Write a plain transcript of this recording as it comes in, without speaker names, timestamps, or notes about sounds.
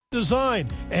Design.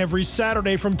 Every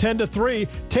Saturday from 10 to 3,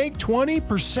 take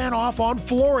 20% off on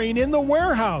flooring in the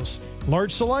warehouse.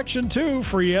 Large selection too,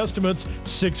 free estimates,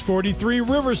 643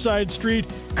 Riverside Street,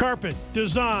 Carpet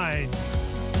Design.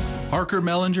 Harker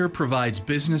Mellinger provides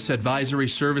business advisory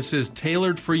services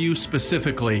tailored for you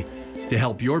specifically to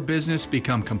help your business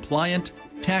become compliant,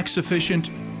 tax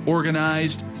efficient,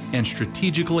 organized, and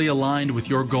strategically aligned with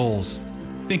your goals.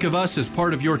 Think of us as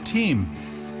part of your team.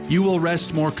 You will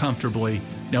rest more comfortably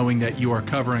knowing that you are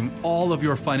covering all of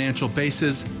your financial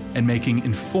bases and making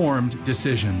informed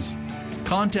decisions.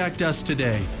 Contact us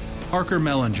today. Harker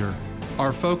Mellinger.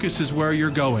 Our focus is where you're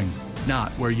going,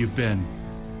 not where you've been.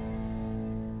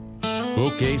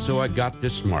 Okay, so I got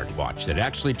this smartwatch that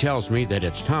actually tells me that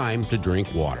it's time to drink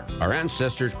water. Our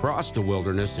ancestors crossed the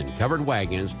wilderness in covered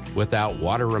wagons without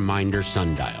water reminder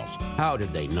sundials. How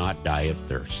did they not die of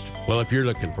thirst? Well, if you're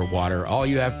looking for water, all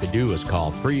you have to do is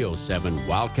call 307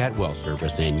 Wildcat Well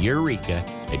Service in Eureka.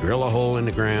 They drill a hole in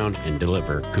the ground and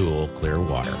deliver cool, clear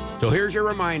water. So here's your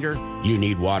reminder, you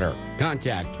need water.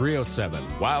 Contact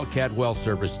 307 Wildcat Well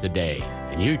Service today,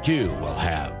 and you too will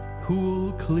have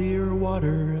cool, clear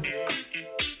water.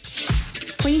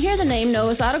 When you hear the name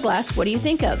Novus Auto Glass, what do you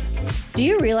think of? Do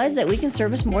you realize that we can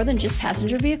service more than just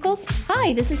passenger vehicles?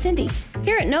 Hi, this is Cindy.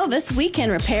 Here at Novus, we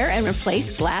can repair and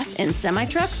replace glass in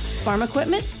semi-trucks, farm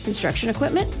equipment, construction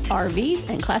equipment, RVs,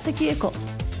 and classic vehicles.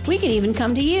 We can even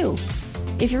come to you.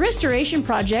 If your restoration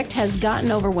project has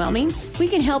gotten overwhelming, we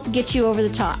can help get you over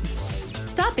the top.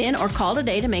 Stop in or call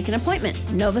today to make an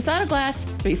appointment. Novus Auto Glass,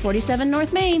 347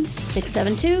 North Main,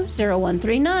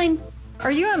 672-0139. Are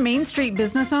you a Main Street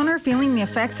business owner feeling the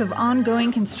effects of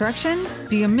ongoing construction?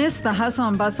 Do you miss the hustle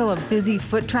and bustle of busy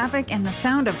foot traffic and the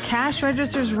sound of cash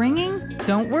registers ringing?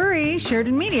 Don't worry,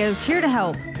 Sheridan Media is here to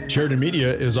help. Sheridan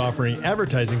Media is offering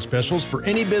advertising specials for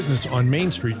any business on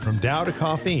Main Street from Dow to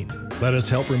Coffeen. Let us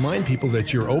help remind people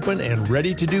that you're open and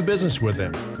ready to do business with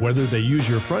them, whether they use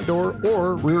your front door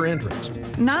or rear entrance.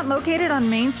 Not located on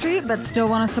Main Street but still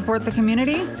want to support the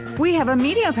community? We have a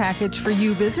media package for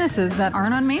you businesses that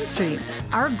aren't on Main Street.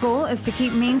 Our goal is to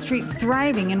keep Main Street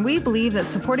thriving, and we believe that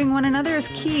supporting one another is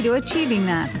key to achieving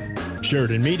that.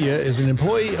 Sheridan Media is an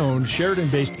employee-owned,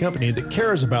 Sheridan-based company that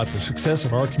cares about the success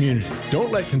of our community.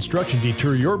 Don't let construction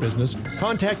deter your business.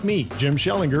 Contact me, Jim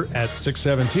Schellinger, at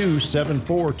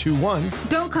 672-7421.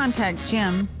 Don't contact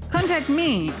Jim. Contact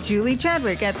me, Julie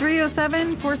Chadwick, at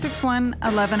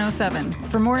 307-461-1107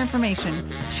 for more information.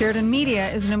 Sheridan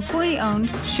Media is an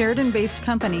employee-owned, Sheridan-based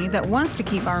company that wants to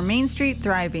keep our Main Street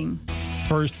thriving.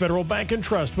 First Federal Bank and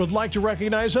Trust would like to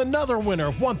recognize another winner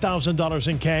of $1,000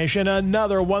 in cash and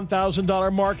another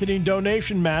 $1,000 marketing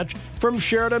donation match from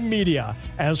Sheridan Media.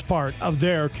 As part of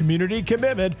their community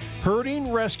commitment,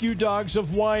 Herding Rescue Dogs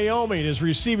of Wyoming is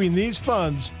receiving these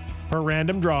funds per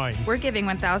random drawing. We're giving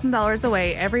 $1,000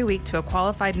 away every week to a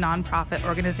qualified nonprofit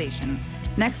organization.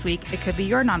 Next week, it could be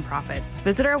your nonprofit.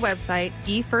 Visit our website,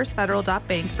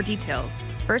 efirstfederal.bank, for details.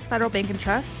 First Federal Bank and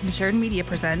Trust and Sheridan Media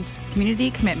present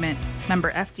Community Commitment,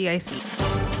 member FDIC.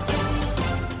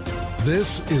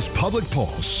 This is Public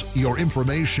Pulse, your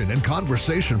information and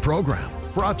conversation program,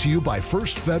 brought to you by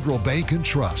First Federal Bank and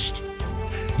Trust.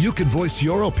 You can voice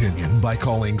your opinion by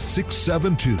calling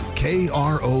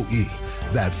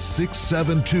 672-KROE. That's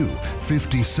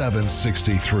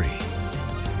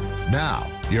 672-5763. Now,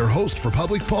 your host for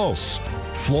Public Pulse,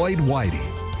 Floyd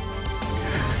Whiting.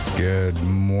 Good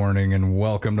morning and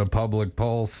welcome to Public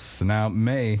Pulse. Now,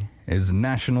 May is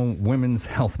National Women's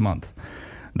Health Month.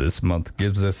 This month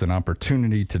gives us an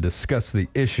opportunity to discuss the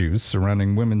issues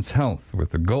surrounding women's health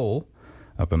with the goal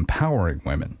of empowering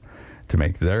women to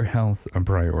make their health a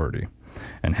priority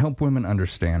and help women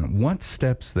understand what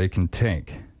steps they can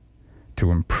take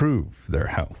to improve their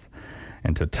health.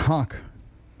 And to talk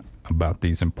about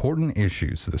these important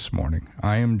issues this morning,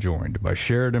 I am joined by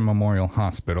Sheridan Memorial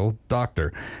Hospital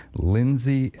Dr.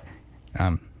 Lindsay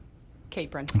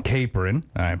Capron,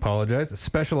 I apologize,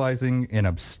 specializing in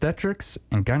obstetrics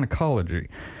and gynecology,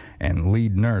 and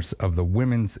lead nurse of the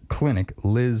Women's Clinic,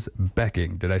 Liz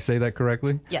Becking. Did I say that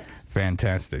correctly? Yes.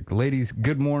 Fantastic. Ladies,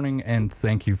 good morning, and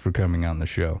thank you for coming on the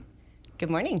show.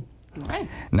 Good morning. All right.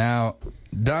 Now,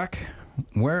 Doc,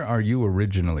 where are you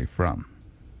originally from?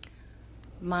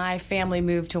 My family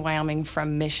moved to Wyoming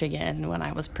from Michigan when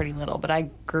I was pretty little, but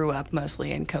I grew up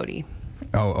mostly in Cody.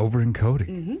 Oh, over in Cody.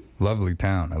 Mm-hmm. Lovely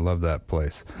town. I love that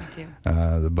place. Me too.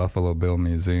 The Buffalo Bill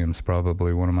Museum's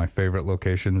probably one of my favorite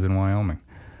locations in Wyoming.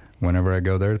 Whenever I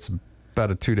go there, it's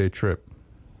about a 2-day trip.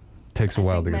 Takes a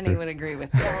while to get through. Many would agree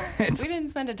with that. We didn't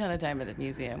spend a ton of time at the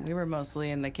museum. We were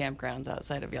mostly in the campgrounds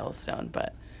outside of Yellowstone,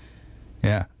 but...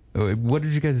 Yeah. What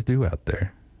did you guys do out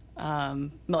there?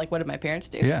 Like, what did my parents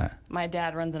do? Yeah. My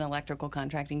dad runs an electrical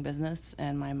contracting business,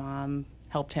 and my mom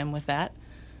helped him with that.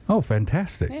 Oh,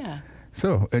 fantastic. Yeah.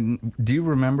 So, and do you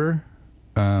remember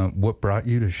what brought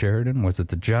you to Sheridan? Was it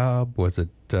the job? Was it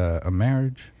a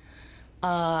marriage?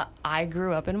 I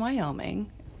grew up in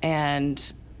Wyoming,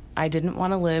 and I didn't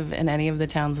want to live in any of the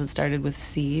towns that started with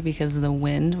C because the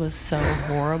wind was so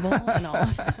horrible in all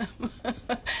of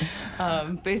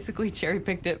them. Basically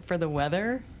cherry-picked it for the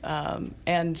weather.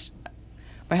 And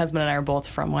my husband and I are both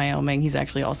from Wyoming. He's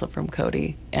actually also from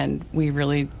Cody. And we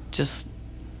really just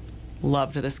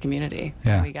loved this community.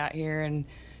 Yeah. When we got here and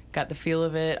got the feel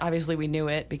of it. Obviously, we knew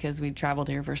it because we traveled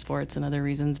here for sports and other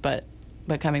reasons, but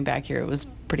coming back here, it was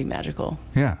pretty magical.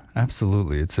 Yeah,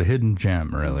 absolutely. It's a hidden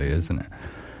gem, really, isn't it?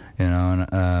 You know,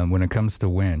 and when it comes to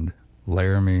wind,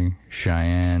 Laramie,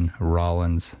 Cheyenne,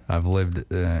 Rollins, I've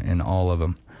lived in all of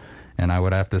them. And I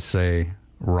would have to say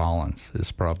Rollins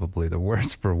is probably the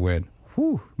worst for wind.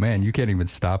 Whew, man, you can't even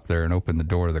stop there and open the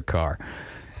door of the car.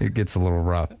 It gets a little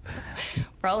rough.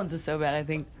 Rollins is so bad, I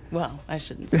think, well, I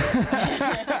shouldn't say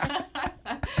that.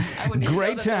 I wouldn't even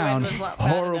Great know that town, the wind was bad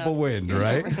horrible enough. wind, You'd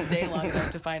right? never stay long enough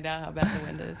to find out how bad the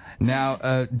wind is.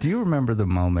 Now, do you remember the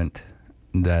moment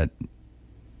that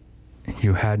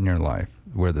you had in your life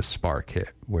where the spark hit,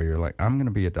 where you're like, I'm going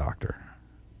to be a doctor.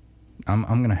 I'm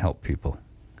going to help people?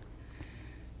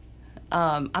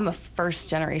 I'm a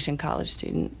first-generation college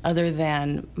student, other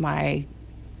than my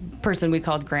person we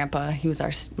called Grandpa. He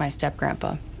was my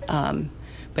step-grandpa.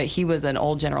 But he was an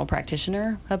old general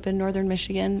practitioner up in northern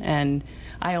Michigan, and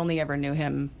I only ever knew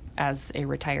him as a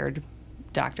retired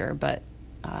doctor. But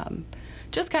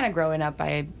just kind of growing up,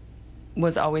 I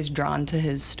was always drawn to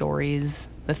his stories,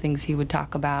 the things he would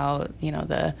talk about, you know,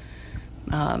 the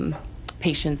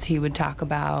patients he would talk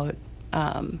about.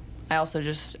 I also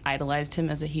just idolized him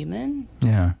as a human.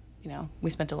 Yeah. You know, we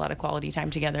spent a lot of quality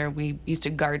time together. We used to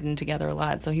garden together a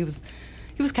lot. So he was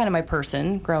kind of my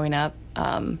person growing up.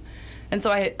 And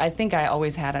so I think I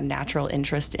always had a natural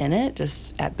interest in it,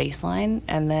 just at baseline.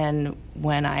 And then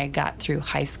when I got through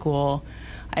high school,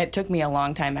 it took me a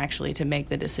long time actually to make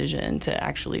the decision to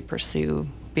actually pursue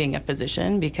being a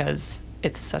physician, because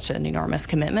it's such an enormous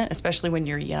commitment, especially when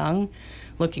you're young.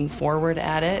 Looking forward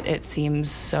at it, it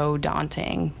seems so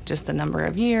daunting, just the number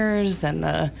of years and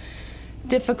the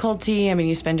difficulty. I mean,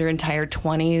 you spend your entire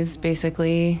 20s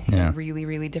basically in really,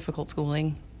 really difficult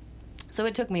schooling. So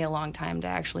it took me a long time to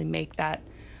actually make that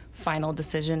final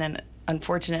decision, and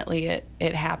unfortunately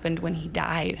it happened when he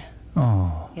died.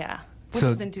 Oh. Yeah. Which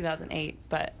was in 2008,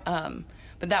 but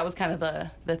that was kind of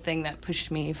the thing that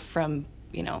pushed me from,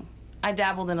 you know, I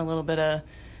dabbled in a little bit of,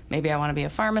 maybe I want to be a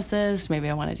pharmacist, maybe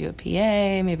I want to do a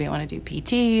PA, maybe I want to do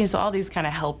PT, so all these kind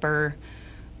of helper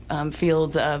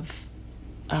fields of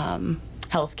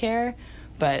healthcare,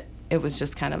 but it was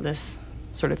just kind of this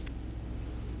sort of,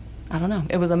 I don't know,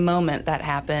 it was a moment that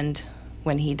happened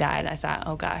when he died. I thought,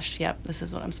 oh gosh, yep, this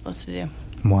is what I'm supposed to do.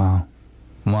 Wow,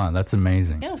 that's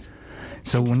amazing. Yes.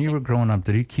 So when you were growing up,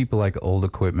 did he keep like old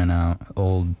equipment out,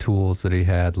 old tools that he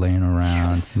had laying around?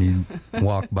 Yes. And you'd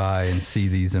walk by and see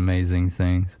these amazing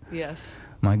things? Yes.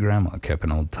 My grandma kept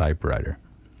an old typewriter,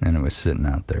 and it was sitting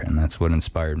out there, and that's what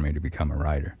inspired me to become a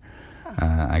writer.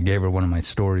 I gave her one of my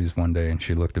stories one day, and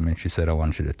she looked at me and she said, I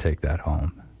want you to take that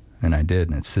home. And I did,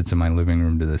 and it sits in my living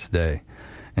room to this day.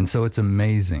 And so it's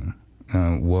amazing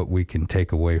what we can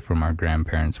take away from our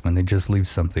grandparents when they just leave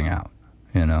something out.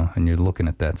 You know, and you're looking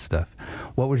at that stuff.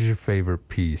 What was your favorite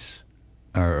piece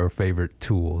or favorite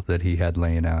tool that he had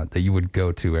laying out that you would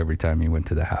go to every time you went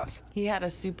to the house? He had a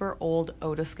super old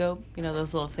otoscope, you know,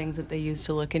 those little things that they use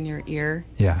to look in your ear.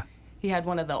 Yeah. He had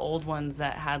one of the old ones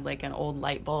that had like an old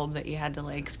light bulb that you had to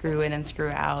like screw in and screw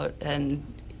out, and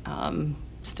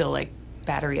still like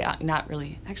battery out. Not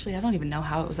really. Actually, I don't even know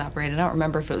how it was operated. I don't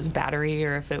remember if it was battery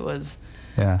or if it was.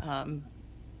 Yeah.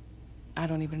 I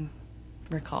don't even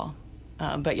recall.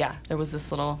 But yeah, there was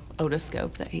this little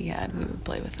otoscope that he had. We would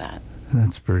play with that.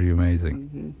 That's pretty amazing.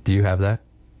 Mm-hmm. Do you have that?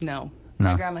 No. No.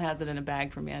 My grandma has it in a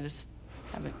bag for me. I just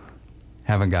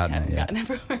haven't gotten it yet. Gotten it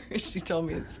from her. She told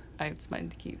me it's mine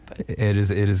to keep. But It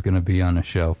is going to be on a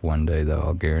shelf one day, though.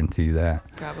 I'll guarantee that.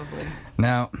 Probably.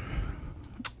 Now,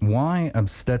 why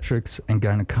obstetrics and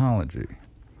gynecology?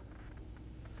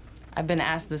 I've been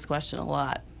asked this question a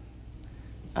lot.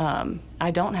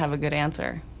 I don't have a good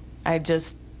answer.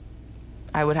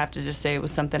 I would have to just say it was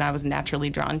something I was naturally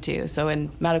drawn to. So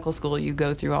in medical school, you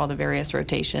go through all the various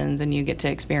rotations and you get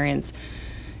to experience,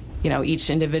 you know, each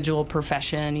individual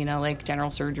profession, you know, like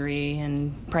general surgery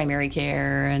and primary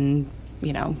care and,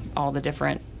 you know, all the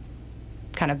different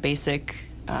kind of basic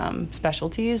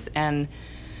specialties. And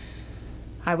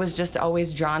I was just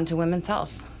always drawn to women's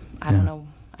health. I don't know.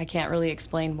 I can't really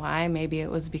explain why. Maybe it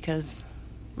was because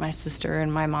my sister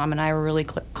and my mom and I were really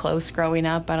close growing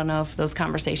up. I don't know if those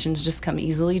conversations just come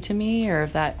easily to me or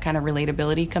if that kind of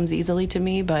relatability comes easily to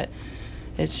me, but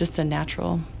it's just a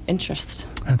natural interest.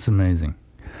 That's amazing.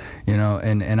 You know,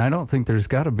 and I don't think there's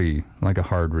got to be like a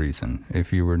hard reason.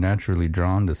 If you were naturally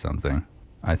drawn to something,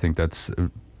 I think that's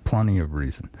plenty of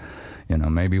reason. You know,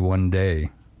 maybe one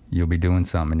day you'll be doing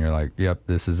something and you're like, yep,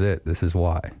 this is it. This is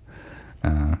why.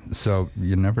 So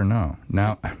you never know.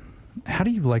 Now, how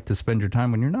do you like to spend your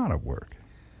time when you're not at work?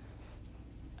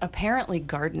 Apparently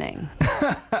gardening.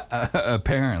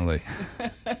 Apparently.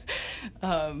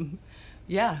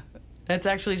 Yeah. That's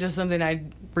actually just something I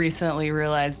recently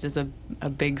realized is a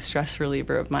big stress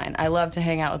reliever of mine. I love to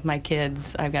hang out with my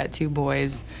kids. I've got 2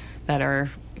 boys that are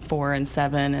 4 and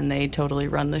 7, and they totally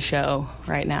run the show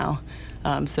right now.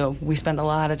 So we spend a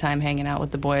lot of time hanging out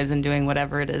with the boys and doing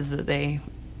whatever it is that I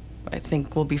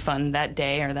think will be fun that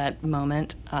day or that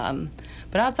moment.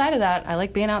 But outside of that, I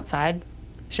like being outside.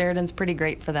 Sheridan's pretty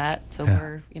great for that. So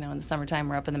we're, in the summertime,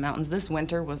 we're up in the mountains. This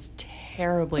winter was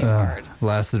terribly hard.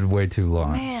 Lasted way too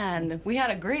long. Man, we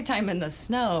had a great time in the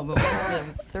snow, but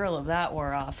once the thrill of that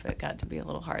wore off, it got to be a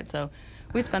little hard. So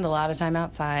we spend a lot of time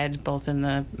outside, both in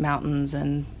the mountains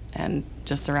and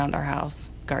just around our house,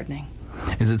 gardening.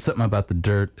 Is it something about the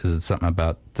dirt? Is it something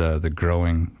about the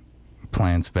growing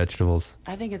plants, vegetables?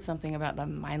 I think it's something about the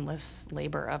mindless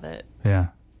labor of it. Yeah.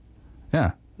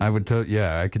 I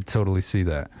could totally see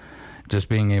that. Just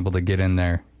being able to get in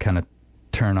there, kind of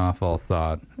turn off all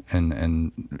thought,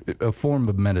 and a form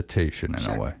of meditation in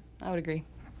a way. I would agree.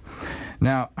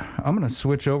 Now, I'm going to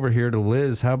switch over here to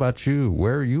Liz. How about you?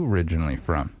 Where are you originally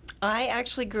from? I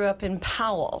actually grew up in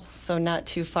Powell, so not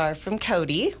too far from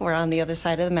Cody. We're on the other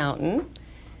side of the mountain.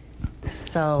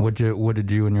 So, what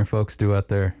did you and your folks do out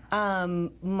there?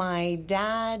 My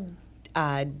dad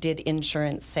did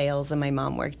insurance sales, and my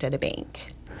mom worked at a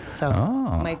bank. So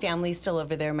my family's still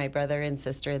over there. My brother and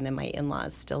sister, and then my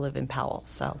in-laws still live in Powell.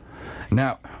 So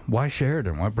now, why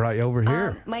Sheridan? What brought you over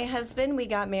here? My husband, we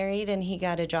got married, and he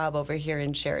got a job over here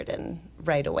in Sheridan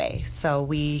right away. So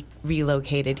we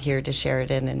relocated here to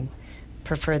Sheridan and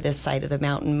prefer this side of the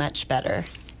mountain much better,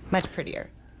 much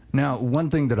prettier. Now, one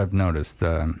thing that I've noticed,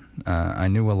 I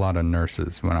knew a lot of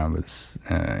nurses when I was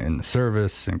in the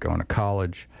service and going to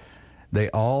college.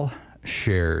 They all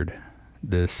shared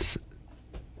this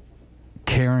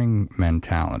caring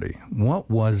mentality. What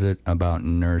was it about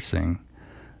nursing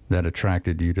that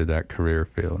attracted you to that career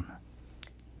field?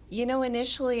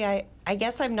 Initially, I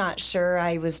guess I'm not sure.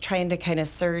 I was trying to kind of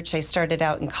search. I started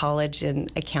out in college in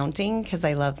accounting because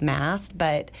I love math,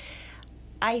 but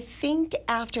I think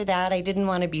after that, I didn't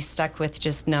want to be stuck with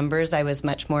just numbers. I was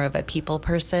much more of a people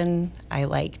person. I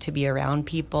like to be around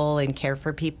people and care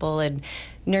for people, and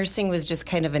nursing was just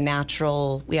kind of a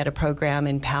natural. We had a program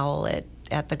in Powell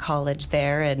at the college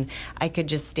there, and I could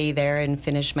just stay there and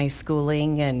finish my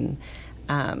schooling, and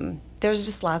there's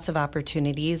just lots of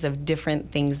opportunities of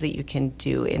different things that you can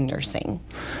do in nursing.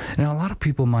 Now, a lot of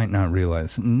people might not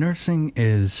realize nursing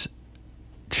is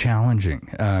challenging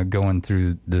going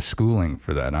through the schooling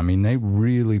for that. I mean, they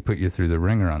really put you through the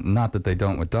ringer on. Not that they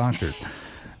don't with doctors.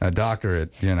 A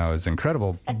doctorate, is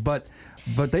incredible, but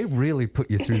they really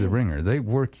put you through the ringer. They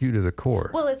work you to the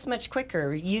core. Well, it's much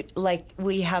quicker.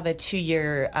 We have a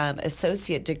 2-year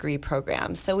associate degree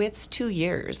program, so it's 2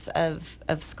 years of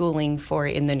schooling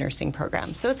in the nursing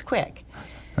program. So it's quick.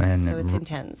 And so it's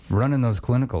intense. Running those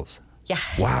clinicals. Yeah.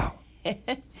 Wow.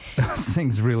 Those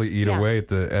things really eat away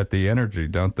at the energy,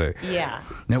 don't they? Yeah.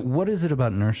 Now, what is it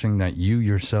about nursing that you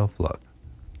yourself love?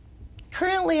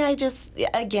 Currently, I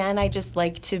just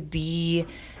like to be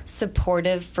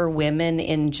supportive for women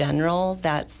in general.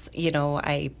 That's,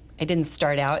 I didn't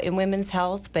start out in women's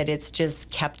health, but it's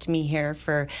just kept me here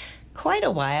for quite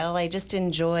a while. I just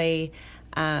enjoy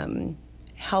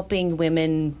helping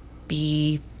women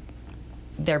be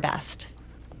their best.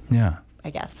 Yeah.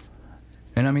 I guess.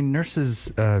 And I mean, nurses,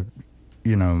 are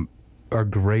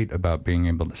great about being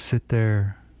able to sit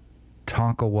there,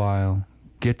 talk a while,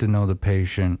 get to know the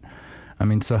patient. I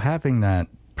mean, so having that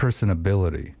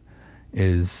personability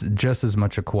is just as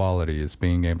much a quality as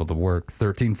being able to work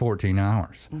 13, 14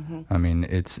 hours. Mm-hmm. I mean,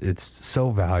 it's so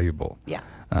valuable.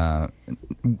 Yeah.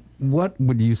 What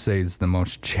would you say is the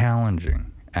most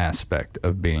challenging aspect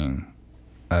of being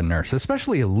a nurse,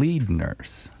 especially a lead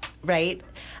nurse? Right.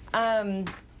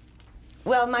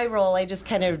 Well, my role, I just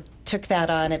kind of took that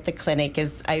on at the clinic.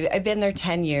 I've been there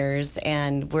 10 years,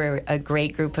 and we're a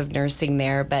great group of nursing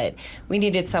there, but we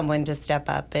needed someone to step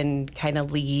up and kind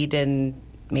of lead and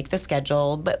make the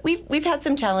schedule. But we've had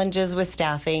some challenges with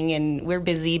staffing, and we're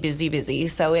busy.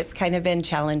 So it's kind of been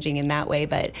challenging in that way.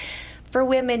 But for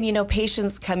women,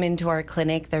 patients come into our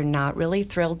clinic, they're not really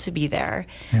thrilled to be there.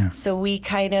 Yeah. So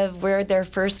we're their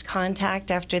first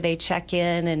contact after they check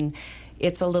in, and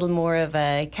it's a little more of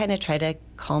a kind of try to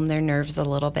calm their nerves a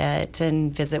little bit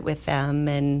and visit with them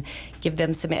and give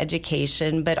them some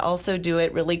education, but also do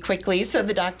it really quickly so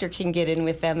the doctor can get in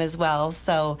with them as well.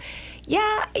 So,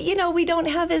 yeah, we don't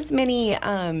have as many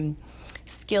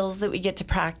skills that we get to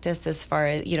practice as far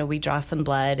as, we draw some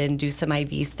blood and do some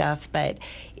IV stuff, but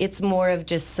it's more of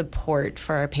just support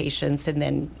for our patients and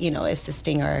then,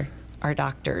 assisting our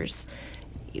doctors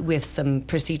with some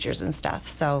procedures and stuff.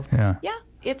 So, yeah,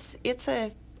 it's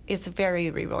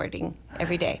very rewarding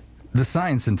every day. The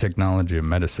science and technology of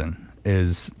medicine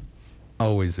is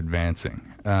always advancing.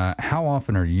 How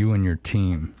often are you and your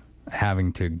team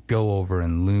having to go over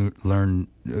and learn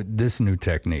this new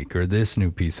technique or this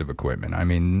new piece of equipment? I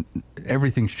mean,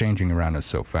 everything's changing around us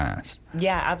so fast.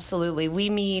 Yeah, absolutely.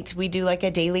 We do like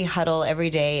a daily huddle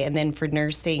every day, and then for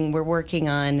nursing, we're working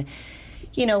on,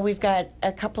 we've got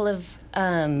a couple of,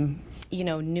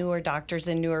 newer doctors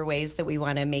and newer ways that we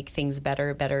want to make things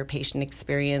better patient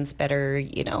experience, better,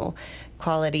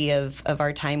 quality of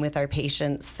our time with our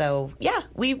patients. So, yeah,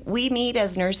 we meet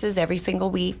as nurses every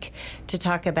single week to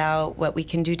talk about what we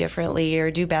can do differently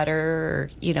or do better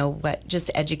or, just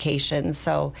education.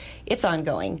 So it's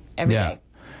ongoing every day.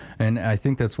 And I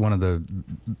think that's one of the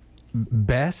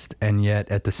best and yet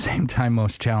at the same time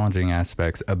most challenging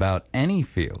aspects about any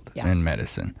field in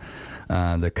medicine.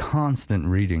 The constant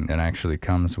reading that actually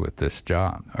comes with this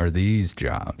job or these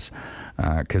jobs,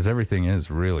 because everything is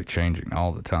really changing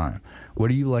all the time. What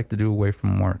do you like to do away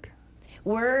from work?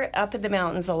 We're up in the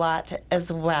mountains a lot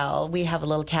as well. We have a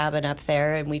little cabin up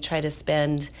there, and we try to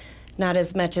spend not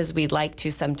as much as we'd like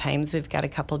to sometimes. We've got a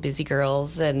couple of busy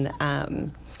girls and,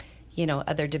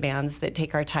 other demands that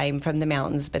take our time from the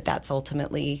mountains, but that's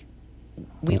ultimately,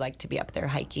 we like to be up there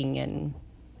hiking and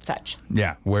such.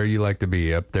 Yeah, where you like to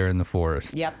be, up there in the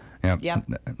forest. Yep.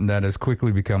 That has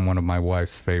quickly become one of my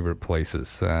wife's favorite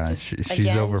places.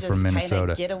 She's over from Minnesota.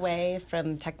 Kind of get away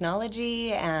from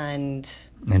technology and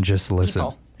just listen.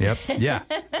 People. Yep. Yeah,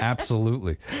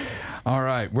 absolutely. All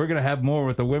right, we're going to have more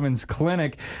with the Women's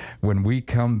Clinic. When we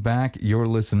come back, you're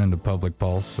listening to Public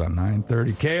Pulse on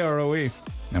 930 KROE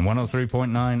and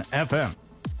 103.9 FM.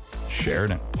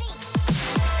 Sheridan.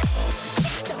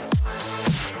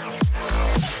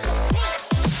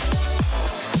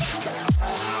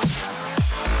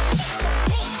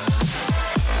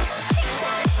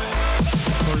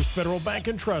 Federal Bank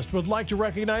and Trust would like to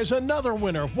recognize another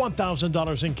winner of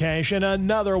 $1,000 in cash and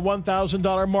another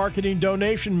 $1,000 marketing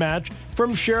donation match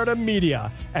from Sheridan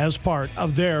Media. As part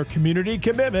of their community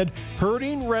commitment,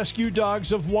 Herding Rescue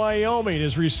Dogs of Wyoming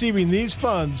is receiving these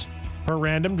funds per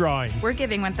random drawing. We're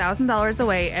giving $1,000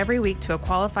 away every week to a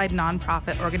qualified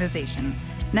nonprofit organization.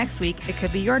 Next week, it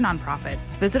could be your nonprofit.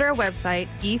 Visit our website,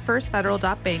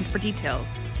 efirstfederal.bank, for details.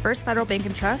 First Federal Bank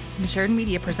and Trust and Sheridan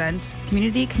Media present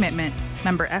Community Commitment,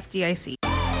 member FDIC.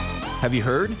 Have you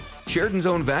heard? Sheridan's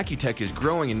own Vacutech is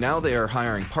growing, and now they are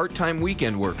hiring part-time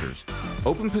weekend workers.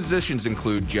 Open positions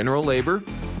include general labor,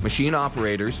 machine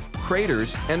operators,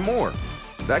 craters, and more.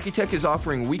 Vacutech is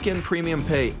offering weekend premium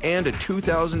pay and a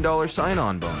 $2,000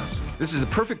 sign-on bonus. This is a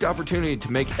perfect opportunity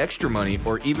to make extra money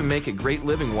or even make a great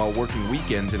living while working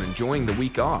weekends and enjoying the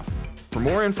week off. For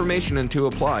more information and to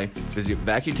apply, visit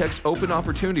Vacutech's Open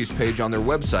Opportunities page on their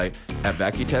website at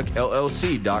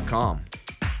vacutechllc.com.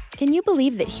 Can you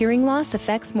believe that hearing loss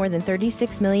affects more than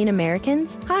 36 million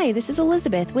Americans? Hi, this is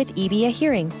Elizabeth with EBA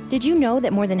Hearing. Did you know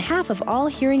that more than half of all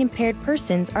hearing-impaired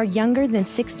persons are younger than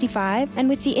 65? And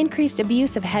with the increased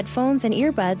abuse of headphones and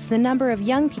earbuds, the number of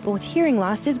young people with hearing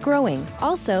loss is growing.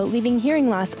 Also, leaving hearing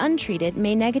loss untreated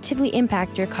may negatively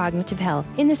impact your cognitive health.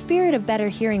 In the spirit of Better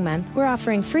Hearing Month, we're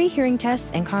offering free hearing tests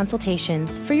and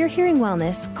consultations. For your hearing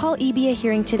wellness, call EBA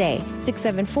Hearing today,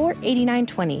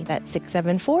 674-8920. That's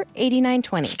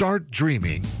 674-8920. Start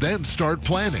dreaming, then start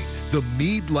planning. The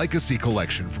Mead Legacy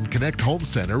Collection from Connect Home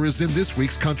Center is in this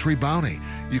week's Country Bounty.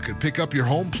 You can pick up your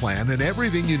home plan and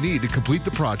everything you need to complete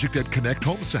the project at Connect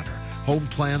Home Center. Home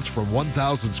plans from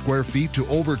 1,000 square feet to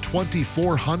over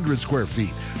 2,400 square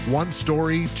feet.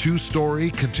 1-story,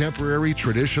 2-story, contemporary,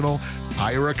 traditional.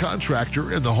 Hire a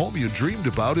contractor and the home you dreamed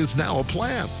about is now a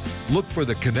plan. Look for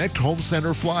the Connect Home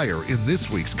Center flyer in this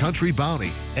week's Country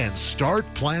Bounty and start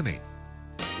planning.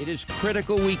 It is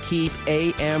critical we keep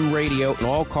AM radio in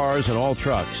all cars and all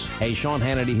trucks. Hey, Sean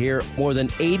Hannity here. More than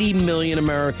 80 million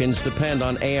Americans depend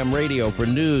on AM radio for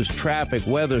news, traffic,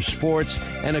 weather, sports,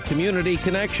 and a community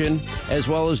connection, as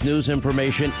well as news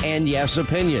information and, yes,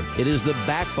 opinion. It is the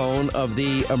backbone of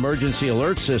the emergency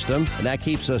alert system, and that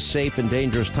keeps us safe in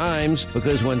dangerous times,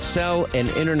 because when cell and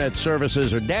internet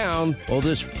services are down, well,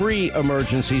 this free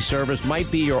emergency service might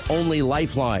be your only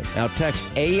lifeline. Now, text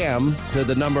AM to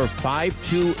the number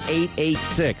 52886.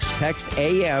 Text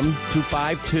AM to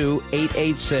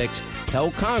 52886.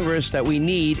 Tell Congress that we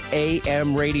need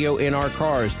AM radio in our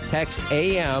cars. Text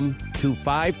AM to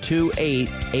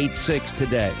 52886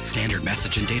 today. Standard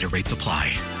message and data rates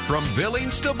apply. From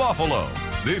Billings to Buffalo,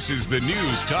 this is the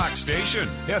News Talk Station,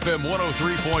 FM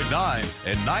 103.9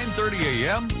 and 930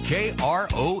 AM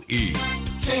KROE.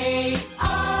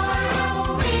 KROE.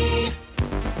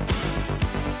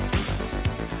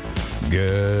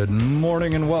 Good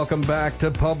morning and welcome back to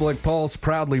Public Pulse,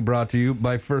 proudly brought to you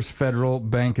by First Federal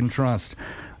Bank and Trust.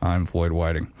 I'm Floyd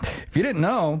Whiting. If you didn't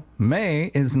know,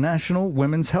 May is National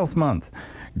Women's Health Month,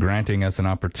 granting us an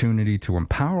opportunity to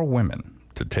empower women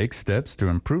to take steps to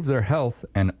improve their health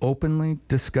and openly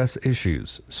discuss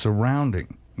issues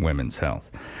surrounding women's health.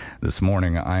 This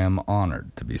morning, I am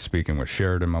honored to be speaking with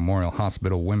Sheridan Memorial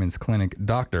Hospital Women's Clinic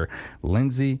Dr.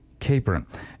 Lindsay Capron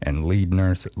and lead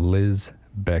nurse Liz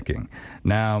Becking.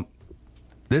 Now,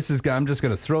 I'm just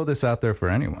going to throw this out there for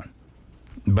anyone.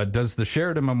 But does the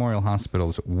Sheridan Memorial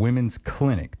Hospital's Women's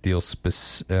Clinic deal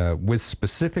with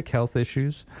specific health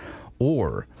issues,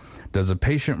 or does a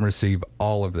patient receive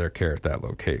all of their care at that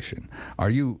location? Are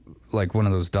you like one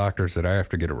of those doctors that I have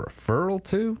to get a referral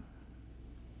to?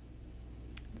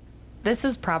 This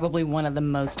is probably one of the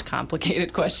most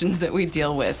complicated questions that we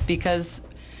deal with, because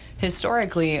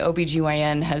historically,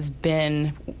 OBGYN has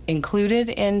been included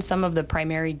in some of the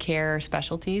primary care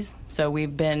specialties. So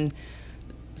we've been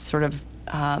sort of,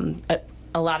 a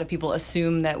lot of people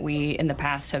assume that we in the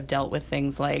past have dealt with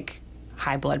things like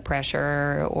high blood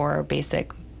pressure or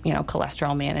basic,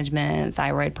 cholesterol management,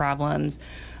 thyroid problems.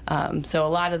 So a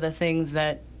lot of the things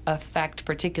that affect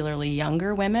particularly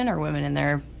younger women or women in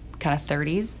their kind of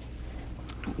 30s,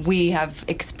 we have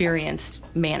experienced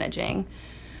managing.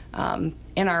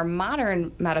 In our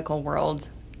modern medical world,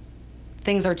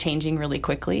 things are changing really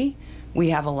quickly. We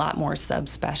have a lot more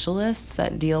subspecialists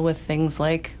that deal with things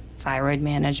like thyroid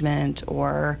management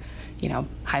or,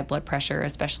 high blood pressure,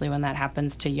 especially when that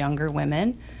happens to younger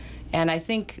women. And I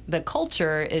think the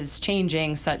culture is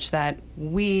changing such that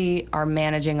we are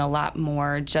managing a lot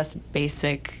more just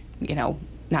basic,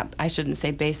 I shouldn't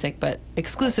say basic, but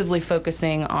exclusively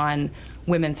focusing on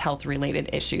women's health-related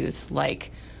issues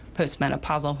like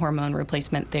postmenopausal hormone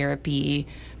replacement therapy,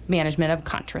 management of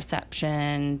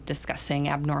contraception, discussing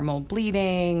abnormal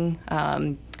bleeding,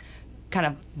 kind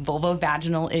of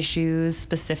vulvovaginal issues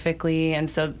specifically. And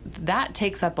so that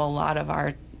takes up a lot of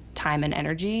our time and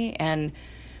energy. And,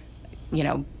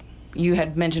 you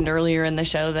had mentioned earlier in the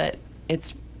show that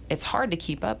it's hard to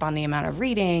keep up on the amount of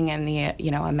reading and the,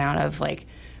 amount of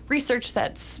research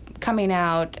that's coming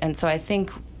out. And so I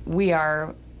think we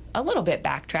are a little bit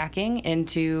backtracking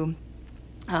into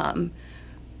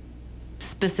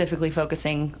specifically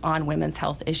focusing on women's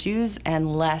health issues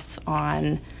and less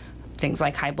on things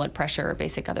like high blood pressure or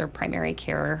basic other primary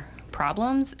care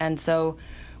problems. And so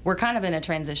we're kind of in a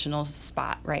transitional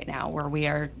spot right now where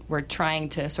we're trying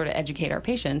to sort of educate our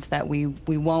patients that we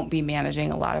won't be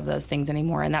managing a lot of those things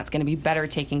anymore, and that's going to be better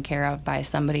taken care of by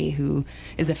somebody who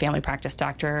is a family practice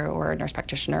doctor or a nurse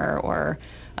practitioner or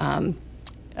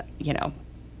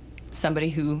somebody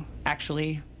who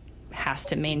actually has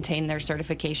to maintain their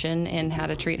certification in how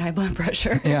to treat high blood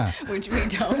pressure, which we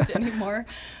don't anymore.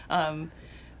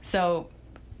 So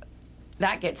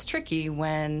that gets tricky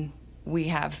when we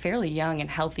have fairly young and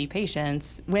healthy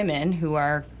patients, women who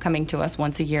are coming to us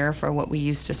once a year for what we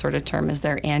used to sort of term as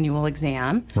their annual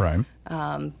exam. Right.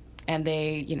 And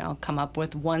they, come up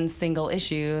with one single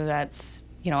issue that's,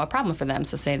 a problem for them.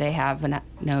 So say they have a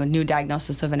new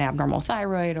diagnosis of an abnormal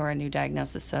thyroid or a new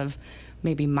diagnosis of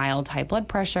maybe mild high blood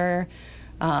pressure.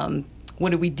 What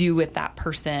do we do with that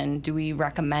person? Do we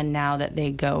recommend now that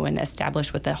they go and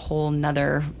establish with a whole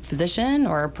nother physician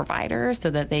or provider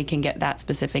so that they can get that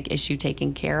specific issue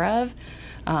taken care of?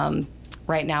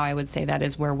 Right now, I would say that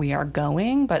is where we are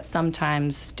going, but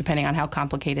sometimes, depending on how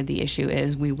complicated the issue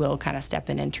is, we will kind of step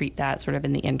in and treat that sort of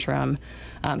in the interim.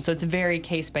 So it's very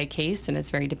case by case, and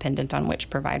it's very dependent on which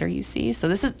provider you see. So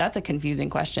that's a confusing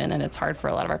question, and it's hard for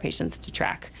a lot of our patients to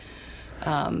track.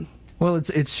 Well,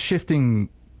 it's shifting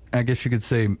I guess you could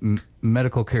say,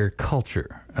 medical care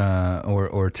culture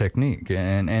or technique,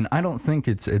 and I don't think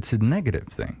it's a negative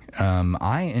thing.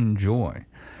 I enjoy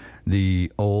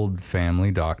the old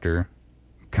family doctor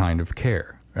kind of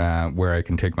care, where I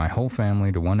can take my whole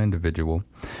family to one individual,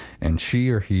 and she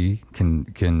or he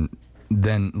can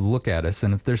then look at us,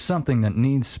 and if there's something that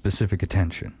needs specific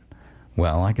attention,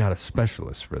 well, I got a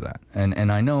specialist for that.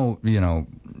 And I know,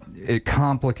 it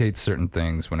complicates certain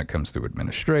things when it comes to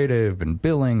administrative and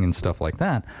billing and stuff like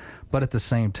that. But at the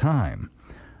same time,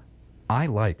 I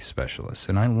like specialists,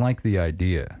 and I like the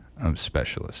idea of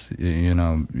specialists.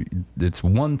 It's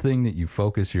one thing that you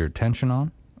focus your attention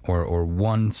on, or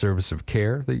one service of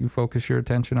care that you focus your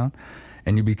attention on,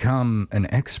 and you become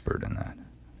an expert in that.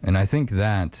 And I think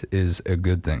that is a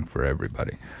good thing for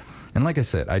everybody. And like I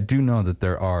said, I do know that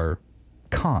there are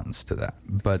cons to that,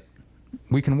 but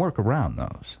we can work around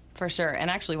those. For sure. And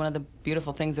actually, one of the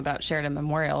beautiful things about Sheridan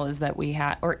Memorial is that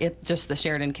just the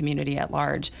Sheridan community at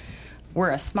large, we're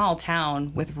a small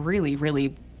town with really,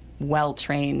 really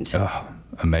well-trained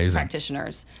amazing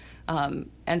practitioners.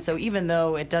 And so even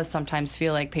though it does sometimes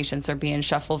feel like patients are being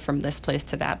shuffled from this place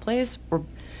to that place,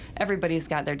 everybody's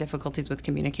got their difficulties with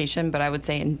communication, but I would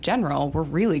say in general, we're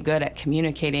really good at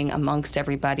communicating amongst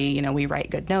everybody. We write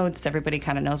good notes. Everybody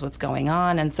kind of knows what's going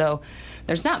on. And so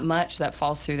there's not much that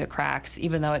falls through the cracks,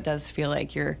 even though it does feel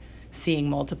like you're seeing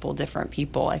multiple different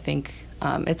people. I think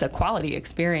it's a quality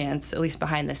experience, at least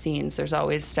behind the scenes. There's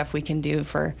always stuff we can do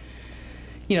for,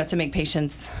 to make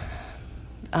patients,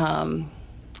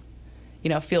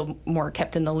 feel more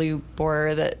kept in the loop,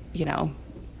 or that,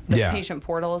 the patient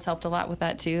portal has helped a lot with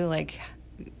that too. Like,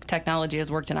 technology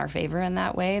has worked in our favor in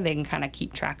that way. They can kind of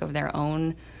keep track of their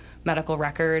own medical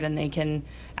record, and they can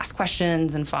ask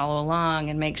questions and follow along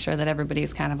and make sure that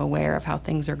everybody's kind of aware of how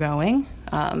things are going.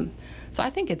 So I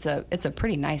think it's a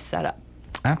pretty nice setup.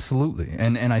 Absolutely.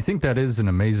 And I think that is an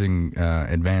amazing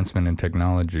advancement in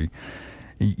technology.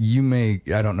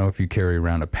 I don't know if you carry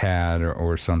around a pad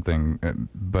or something,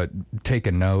 but take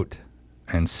a note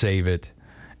and save it.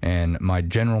 And my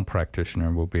general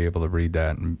practitioner will be able to read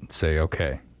that and say,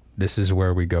 okay, this is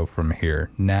where we go from here.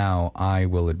 Now I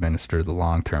will administer the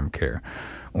long-term care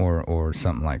or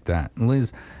something like that.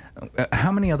 Liz,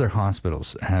 how many other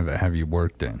hospitals have you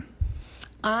worked in?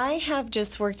 I have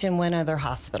just worked in one other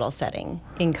hospital setting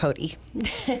in Cody.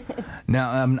 Now,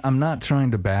 I'm not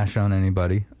trying to bash on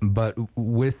anybody, but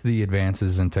with the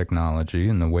advances in technology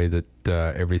and the way that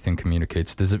everything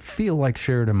communicates, does it feel like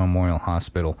Sheridan Memorial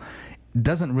Hospital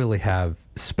doesn't really have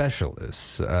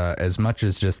specialists as much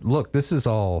as just, look, this is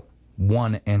all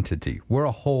one entity. We're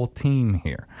a whole team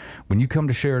here. When you come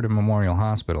to Sheridan Memorial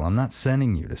Hospital, I'm not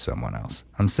sending you to someone else.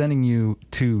 I'm sending you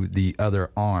to the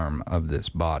other arm of this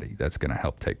body that's going to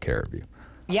help take care of you.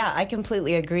 Yeah, I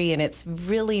completely agree. And it's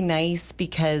really nice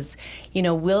because,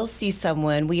 we'll see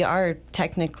someone. We are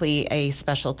technically a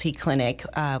specialty clinic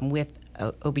with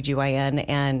OBGYN,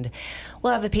 and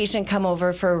we'll have a patient come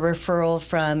over for a referral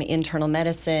from internal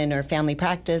medicine or family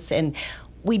practice, and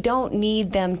we don't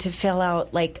need them to fill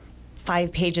out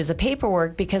 5 pages of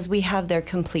paperwork because we have their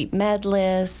complete med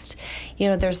list.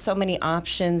 There's so many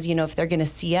options, if they're going to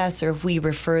see us or if we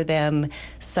refer them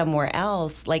somewhere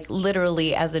else.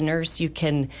 Literally, as a nurse, you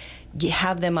can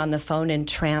have them on the phone and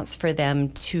transfer them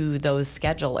to those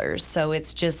schedulers. So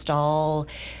it's just all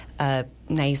a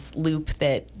nice loop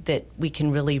that we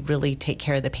can really, really take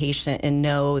care of the patient and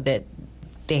know that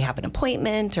they have an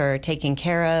appointment or taken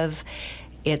care of.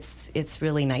 It's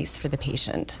really nice for the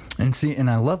patient. And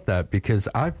I love that because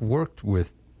I've worked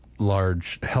with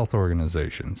large health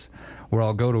organizations where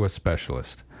I'll go to a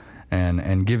specialist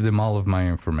and give them all of my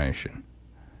information,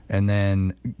 and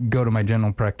then go to my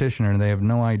general practitioner and they have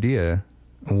no idea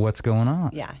what's going on.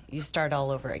 Yeah, you start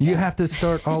all over again. You have to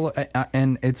start all,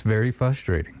 and it's very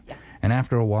frustrating. Yeah. And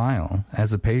after a while,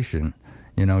 as a patient,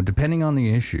 depending on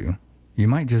the issue, you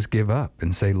might just give up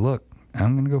and say, look,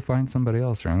 I'm going to go find somebody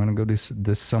else, or I'm going to go do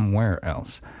this somewhere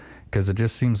else, because it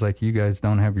just seems like you guys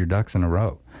don't have your ducks in a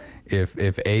row.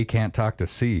 If A can't talk to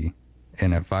C,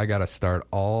 and if I got to start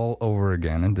all over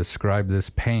again and describe this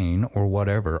pain or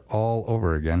whatever all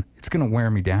over again, it's going to wear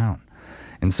me down.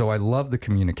 And so I love the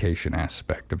communication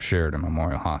aspect of Sheridan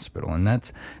Memorial Hospital. And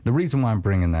that's the reason why I'm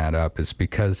bringing that up, is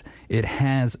because it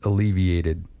has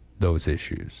alleviated those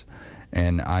issues.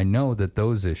 And I know that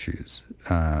those issues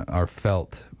are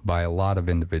felt by a lot of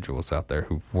individuals out there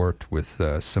who've worked with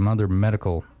some other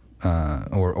medical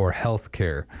or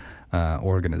healthcare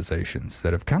organizations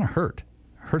that have kind of hurt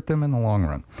them in the long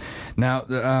run. Now,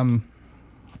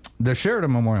 the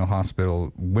Sheridan Memorial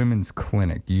Hospital Women's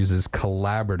Clinic uses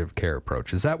collaborative care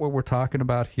approach. Is that what we're talking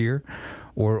about here,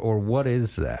 or what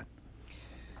is that?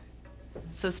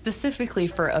 So specifically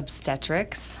for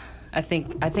obstetrics, I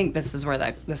think this is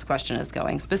where this question is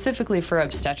going. Specifically for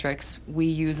obstetrics, we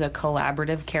use a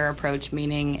collaborative care approach,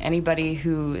 meaning anybody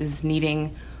who is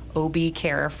needing OB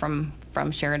care from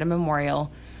Sheridan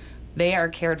Memorial, they are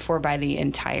cared for by the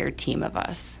entire team of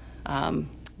us.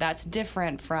 That's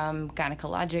different from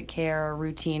gynecologic care,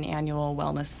 routine annual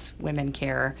wellness women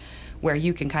care, where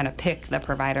you can kind of pick the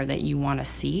provider that you want to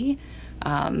see.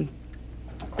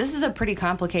 This is a pretty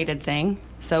complicated thing.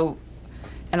 So,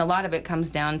 and a lot of it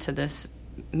comes down to this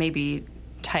maybe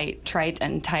trite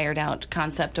and tired out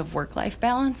concept of work-life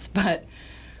balance. But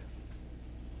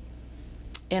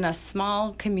in a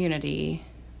small community,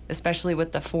 especially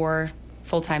with the 4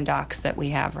 full-time docs that we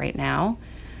have right now,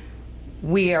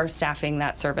 we are staffing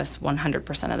that service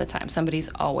 100% of the time. Somebody's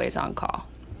always on call.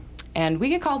 And we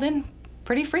get called in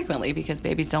pretty frequently because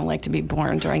babies don't like to be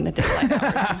born during the daylight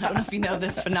hours. I don't know if you know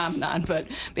this phenomenon, but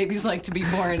babies like to be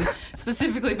born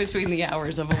specifically between the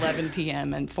hours of 11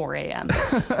 p.m. and 4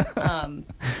 a.m.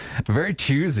 Very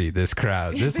choosy, this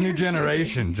crowd. This new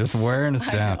generation just wearing us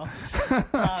down.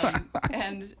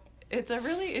 And it's a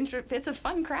really it's a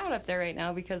fun crowd up there right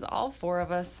now because all 4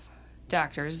 of us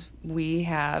doctors, we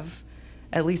have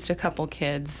at least a couple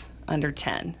kids under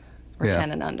 10 or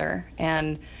 10 and under.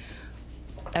 And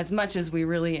as much as we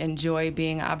really enjoy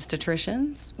being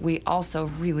obstetricians, we also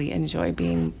really enjoy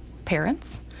being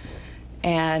parents.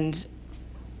 And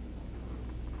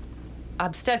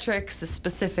obstetrics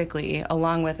specifically,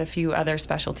 along with a few other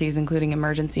specialties, including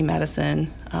emergency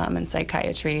medicine and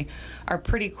psychiatry, are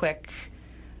pretty quick,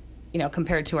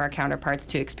 compared to our counterparts,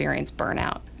 to experience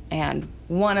burnout. And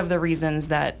one of the reasons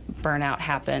that burnout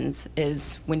happens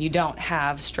is when you don't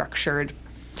have structured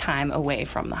time away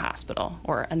from the hospital,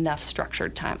 or enough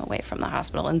structured time away from the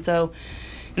hospital. And so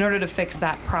in order to fix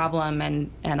that problem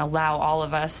and allow all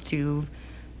of us to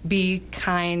be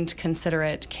kind,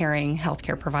 considerate, caring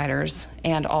healthcare providers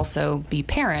and also be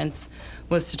parents,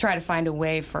 was to try to find a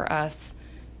way for us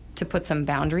to put some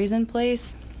boundaries in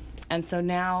place. And so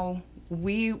now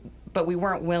we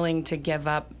weren't willing to give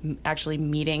up actually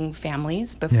meeting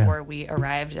families before we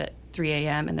arrived at 3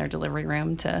 a.m. in their delivery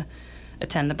room to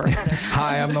attend the birth of their child.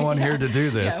 Hi, I'm the one here to do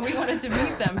this. Yeah, we wanted to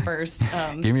meet them first.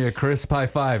 Give me a crisp high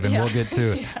five and we'll get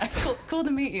to it. Yeah, cool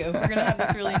to meet you. We're going to have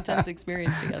this really intense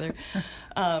experience together.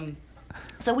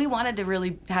 So we wanted to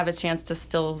really have a chance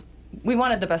to we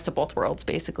wanted the best of both worlds,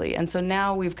 basically. And so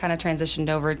now we've kind of transitioned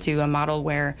over to a model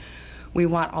where we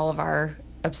want all of our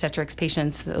obstetrics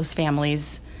patients, those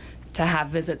families, to have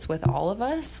visits with all of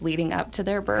us leading up to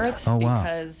their births. Oh, wow.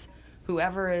 Because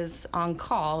whoever is on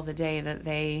call the day that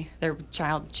their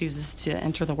child chooses to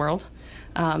enter the world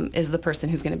is the person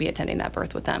who's going to be attending that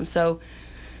birth with them. So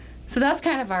that's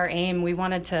kind of our aim. We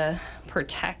wanted to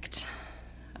protect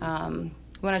our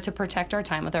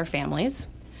time with our families.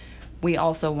 We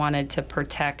also wanted to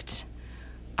protect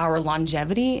our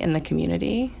longevity in the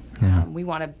community. Yeah. We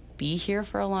want to be here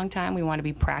for a long time. We want to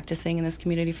be practicing in this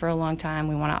community for a long time.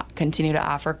 We want to continue to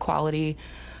offer quality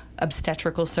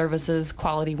obstetrical services,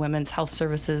 quality women's health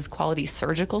services, quality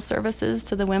surgical services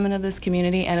to the women of this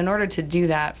community. And in order to do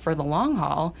that for the long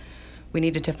haul, we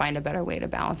needed to find a better way to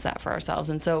balance that for ourselves.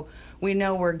 And so we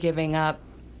know we're giving up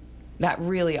that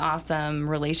really awesome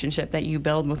relationship that you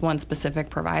build with one specific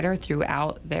provider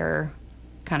throughout their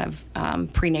kind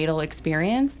of prenatal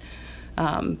experience.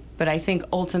 But I think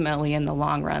ultimately in the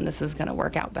long run, this is going to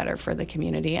work out better for the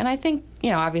community. And I think,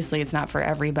 obviously it's not for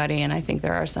everybody. And I think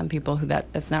there are some people who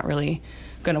that's not really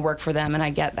going to work for them. And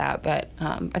I get that. But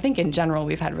I think in general,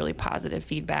 we've had really positive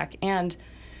feedback. And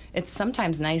it's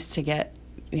sometimes nice to get,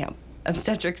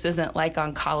 obstetrics isn't like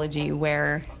oncology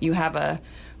where you have a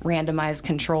randomized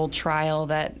controlled trial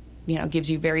that, gives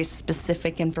you very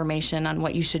specific information on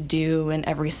what you should do in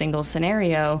every single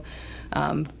scenario.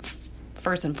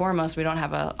 First and foremost, we don't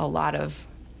have a lot of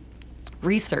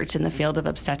research in the field of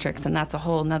obstetrics, and that's a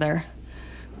whole nother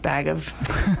bag of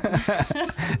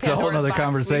it's a whole other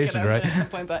conversation, right? At some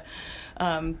point, but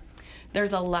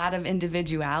there's a lot of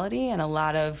individuality and a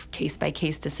lot of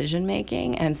case-by-case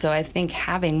decision-making, and so I think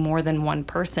having more than one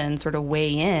person sort of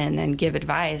weigh in and give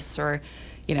advice or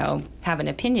have an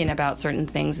opinion about certain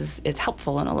things is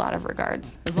helpful in a lot of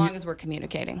regards, as long as we're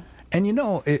communicating. And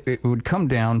it would come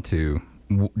down to,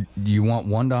 do you want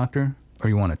one doctor or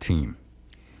you want a team?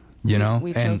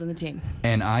 We've chosen the team.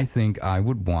 And I think I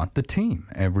would want the team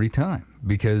every time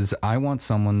because I want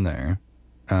someone there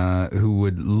who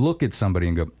would look at somebody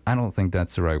and go, I don't think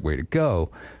that's the right way to go.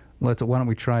 Why don't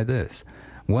we try this?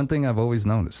 One thing I've always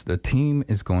noticed, the team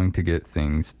is going to get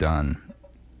things done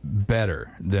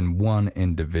better than one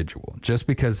individual, just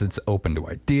because it's open to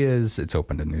ideas, it's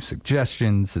open to new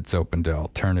suggestions, it's open to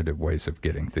alternative ways of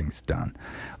getting things done.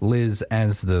 Liz,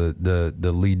 as the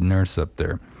lead nurse up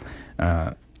there,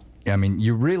 I mean,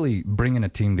 you're really bringing a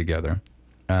team together.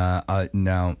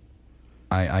 Now,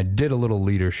 I did a little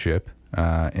leadership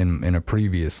in a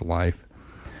previous life.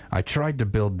 I tried to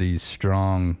build these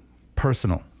strong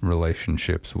personal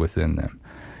relationships within them.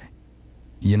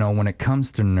 You know, when it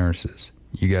comes to nurses,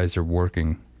 you guys are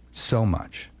working so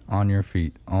much on your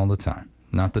feet all the time.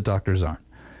 Not that doctors aren't.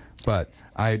 But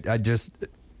I just,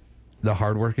 the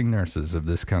hardworking nurses of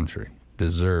this country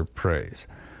deserve praise,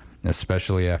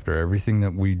 especially after everything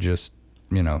that we just,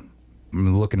 you know,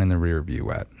 looking in the rear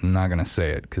view at. I'm not going to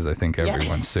say it because I think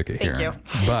everyone's sick of hearing it.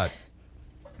 But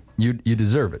you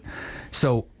deserve it.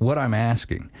 So what I'm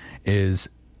asking is,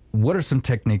 what are some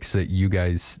techniques that you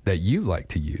like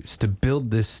to use to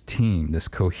build this team, this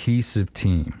cohesive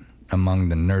team among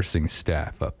the nursing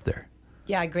staff up there?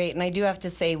 Yeah, great. And I do have to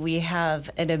say we have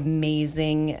an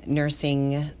amazing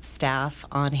nursing staff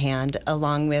on hand,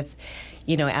 along with,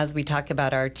 you know, as we talk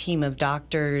about our team of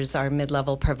doctors, our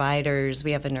mid-level providers,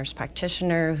 we have a nurse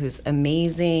practitioner who's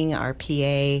amazing, our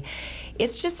PA.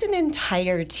 It's just an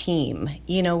entire team.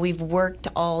 You know, we've worked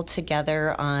all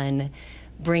together on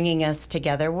bringing us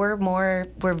together. We're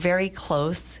very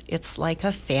close. It's like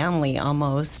a family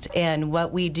almost. And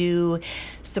what we do,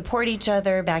 support each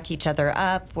other, back each other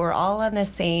up. We're all on the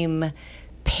same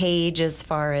page as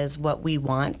far as what we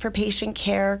want for patient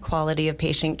care, quality of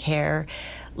patient care.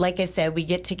 Like I said, we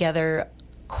get together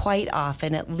quite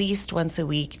often, at least once a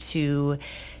week, to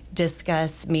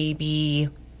discuss maybe,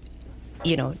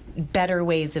 you know, better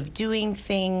ways of doing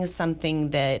things, something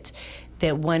that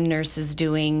one nurse is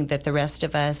doing that the rest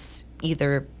of us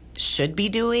either should be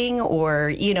doing, or,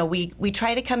 you know, we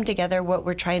try to come together. What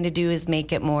we're trying to do is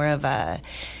make it more of a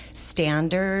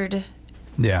standard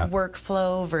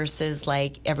workflow versus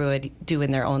like everyone doing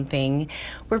their own thing.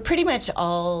 We're pretty much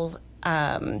all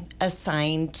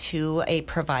assigned to a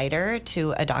provider,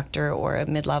 to a doctor or a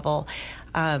mid-level,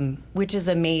 which is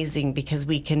amazing because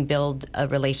we can build a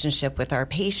relationship with our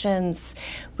patients.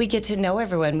 We get to know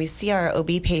everyone. We see our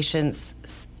OB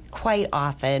patients quite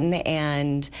often,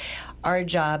 and our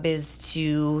job is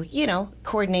to, you know,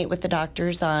 coordinate with the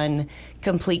doctors on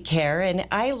complete care. And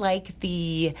I like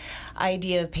the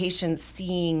idea of patients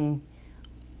seeing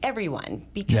everyone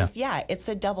because, it's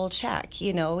a double check.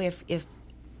 You know, if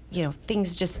you know,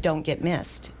 things just don't get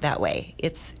missed that way.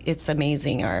 It's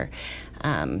amazing. Our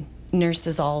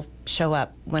nurses all show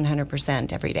up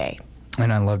 100% every day.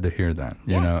 And I love to hear that.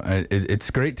 You know, it's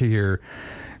great to hear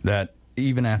that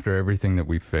even after everything that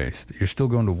we've faced, you're still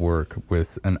going to work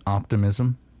with an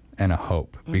optimism and a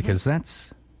hope, because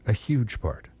that's a huge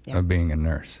part of being a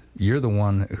nurse. You're the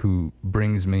one who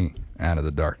brings me out of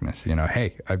the darkness. You know,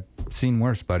 hey, I've seen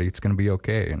worse, buddy. It's going to be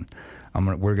okay, and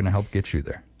we're going to help get you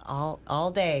there.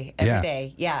 All day, every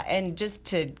day. Yeah, and just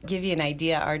to give you an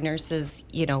idea, our nurses,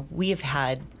 you know, we've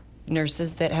had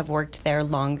nurses that have worked there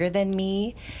longer than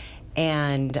me,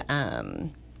 and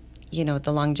you know,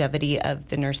 the longevity of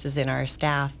the nurses in our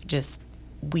staff, just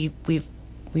we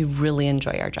really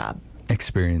enjoy our job.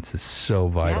 Experience is so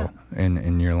vital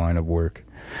in your line of work.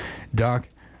 Doc,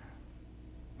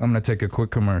 I'm going to take a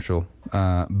quick commercial,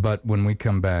 but when we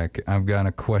come back, I've got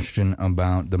a question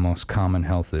about the most common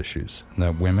health issues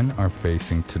that women are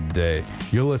facing today.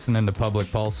 You're listening to Public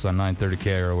Pulse on 930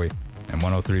 KROE and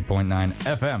 103.9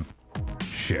 FM.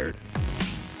 Sheridan.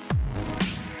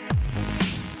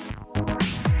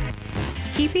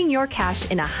 Keeping your cash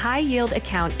in a high-yield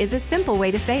account is a simple way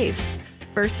to save.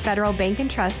 First Federal Bank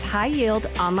 & Trust high-yield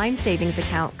online savings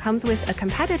account comes with a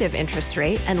competitive interest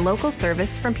rate and local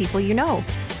service from people you know.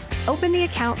 Open the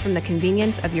account from the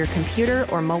convenience of your computer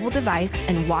or mobile device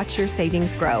and watch your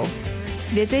savings grow.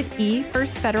 Visit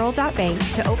efirstfederal.bank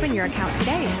to open your account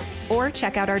today, or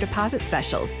check out our deposit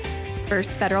specials.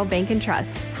 First Federal Bank &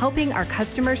 Trust, helping our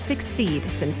customers succeed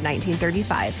since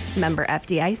 1935. Member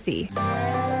FDIC.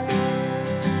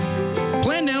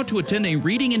 Plan now to attend a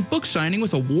reading and book signing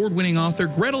with award-winning author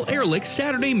Gretel Ehrlich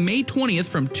Saturday, May 20th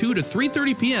from 2 to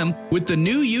 3:30 p.m. with the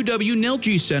new UW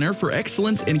Nelge Center for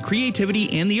Excellence in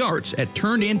Creativity and the Arts at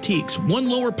Turned Antiques, 1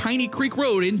 Lower Piney Creek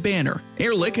Road in Banner.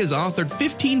 Ehrlich has authored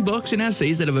 15 books and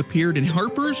essays that have appeared in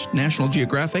Harper's, National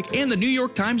Geographic, and the New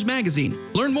York Times Magazine.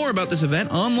 Learn more about this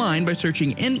event online by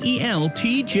searching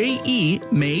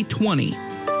NELTJE May 20.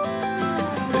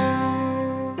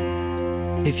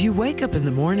 If you wake up in the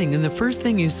morning and the first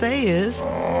thing you say is,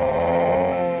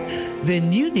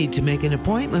 then you need to make an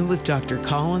appointment with Dr.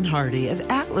 Colin Hardy at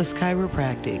Atlas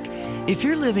Chiropractic. If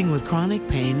you're living with chronic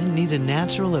pain and need a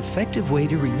natural, effective way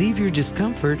to relieve your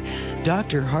discomfort,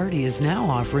 Dr. Hardy is now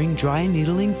offering dry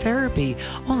needling therapy,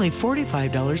 only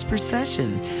 $45 per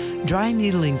session. Dry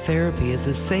needling therapy is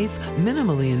a safe,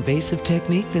 minimally invasive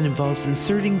technique that involves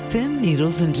inserting thin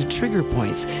needles into trigger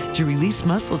points to release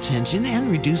muscle tension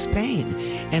and reduce pain.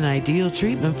 An ideal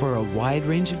treatment for a wide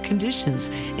range of conditions,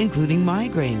 including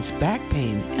migraines, back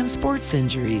pain, and sports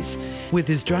injuries. With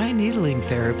his dry needling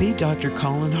therapy, Dr.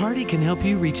 Colin Hardy can help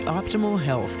you reach optimal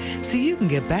health so you can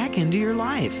get back into your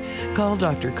life. Call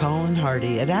Dr. Colin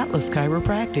Hardy at Atlas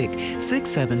Chiropractic,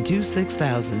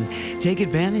 672-6000. Take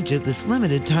advantage of this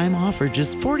limited time offer,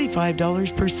 just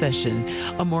 $45 per session.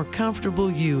 A more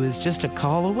comfortable you is just a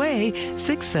call away,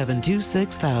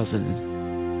 672-6000.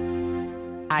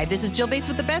 Hi, this is Jill Bates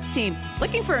with the Best Team.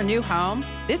 Looking for a new home?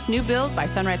 This new build by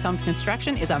Sunrise Homes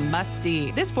Construction is a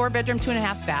must-see. This 4-bedroom,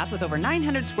 2.5 bath with over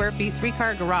 900 square feet,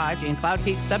 3-car garage in Cloud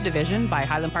Peak subdivision by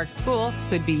Highland Park School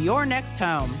could be your next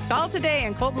home. Call today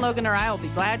and Colton, Logan, or I will be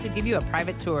glad to give you a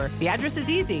private tour. The address is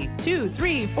easy,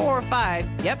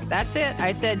 2345. Yep, that's it.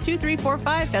 I said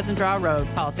 2345 Pheasant Draw Road.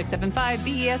 Call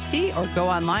 675-BEST or go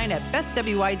online at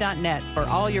bestwy.net for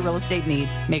all your real estate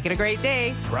needs. Make it a great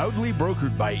day. Proudly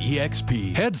brokered by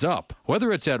EXP. Heads up!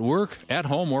 Whether it's at work, at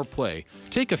home, or play,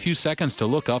 take a few seconds to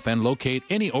look up and locate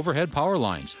any overhead power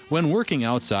lines. When working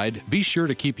outside, be sure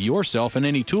to keep yourself and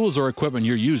any tools or equipment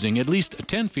you're using at least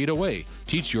 10 feet away.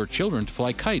 Teach your children to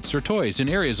fly kites or toys in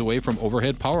areas away from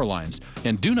overhead power lines.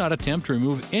 And do not attempt to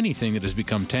remove anything that has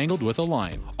become tangled with a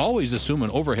line. Always assume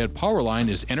an overhead power line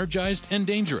is energized and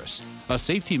dangerous. A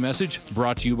safety message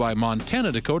brought to you by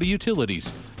Montana Dakota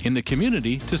Utilities. In the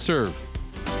community to serve.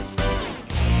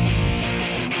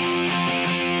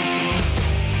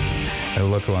 Hey,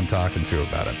 look who I'm talking to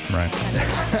about it, right?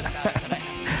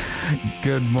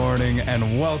 Good morning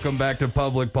and welcome back to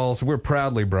Public Pulse. We're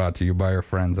proudly brought to you by our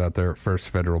friends out there at First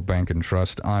Federal Bank and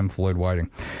Trust. I'm Floyd Whiting.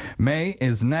 May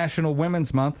is National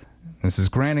Women's Month. This is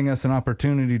granting us an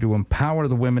opportunity to empower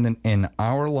the women in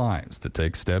our lives to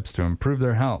take steps to improve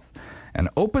their health and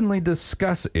openly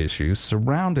discuss issues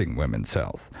surrounding women's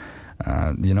health.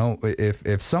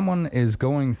 If someone is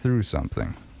going through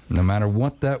something, no matter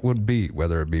what that would be,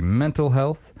 whether it be mental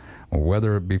health or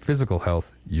whether it be physical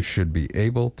health, you should be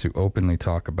able to openly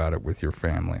talk about it with your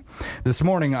family. This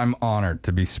morning, I'm honored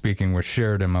to be speaking with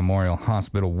Sheridan Memorial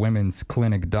Hospital Women's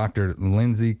Clinic Dr.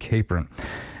 Lindsay Capron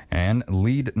and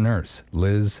lead nurse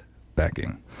Liz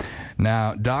Becking.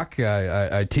 Now, Doc,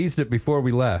 I teased it before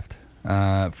we left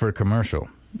for commercial,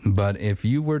 but if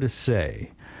you were to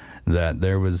say that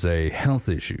there was a health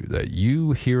issue that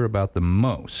you hear about the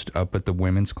most up at the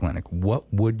women's clinic, what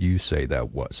would you say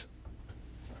that was?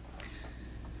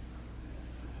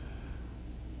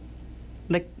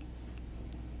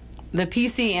 The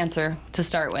PC answer to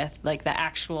start with, like the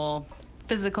actual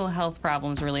physical health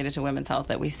problems related to women's health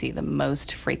that we see the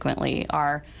most frequently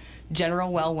are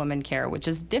general well woman care, which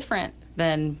is different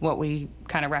than what we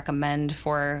kind of recommend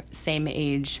for same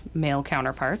age male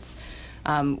counterparts.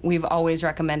 We've always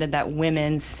recommended that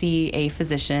women see a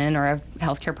physician or a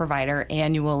healthcare provider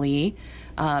annually,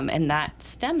 and that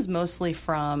stems mostly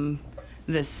from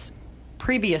this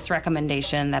previous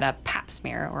recommendation that a pap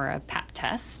smear or a pap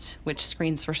test, which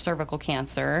screens for cervical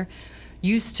cancer,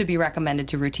 used to be recommended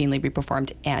to routinely be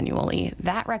performed annually.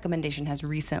 That recommendation has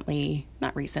probably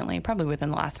within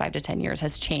the last 5 to 10 years,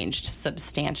 has changed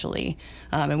substantially.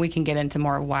 And we can get into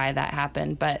more why that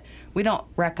happened, but we don't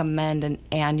recommend an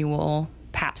annual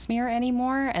pap smear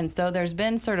anymore. And so there's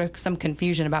been sort of some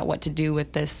confusion about what to do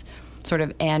with this sort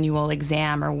of annual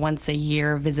exam or once a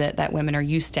year visit that women are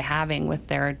used to having with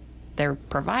their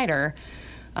provider.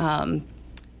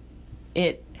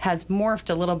 It has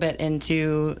morphed a little bit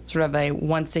into sort of a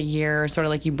once a year, sort of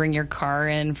like you bring your car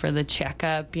in for the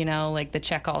checkup, like the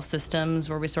check all systems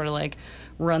where we sort of like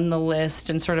run the list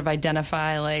and sort of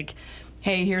identify like,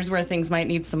 hey, here's where things might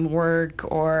need some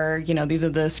work, or, these are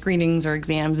the screenings or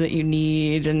exams that you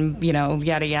need, and,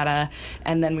 yada, yada.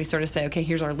 And then we sort of say, okay,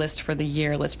 here's our list for the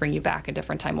year. Let's bring you back a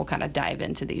different time. We'll kind of dive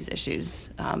into these issues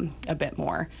a bit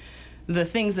more. The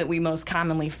things that we most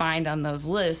commonly find on those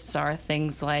lists are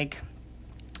things like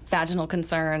vaginal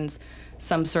concerns,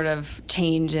 some sort of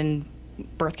change in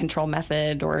birth control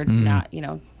method or not,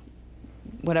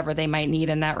 whatever they might need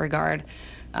in that regard.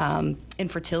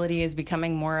 Infertility is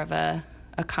becoming more of a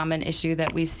common issue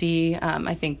that we see.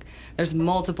 I think there's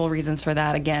multiple reasons for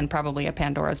that. Again, probably a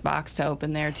Pandora's box to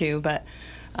open there too, but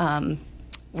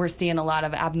we're seeing a lot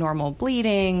of abnormal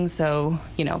bleeding. So,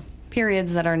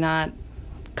 periods that are not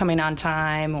coming on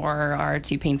time or are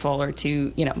too painful or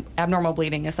too, abnormal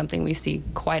bleeding is something we see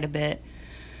quite a bit.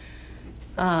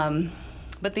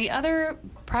 But the other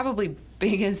probably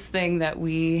biggest thing that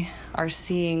we are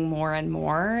seeing more and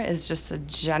more is just a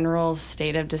general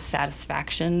state of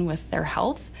dissatisfaction with their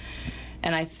health.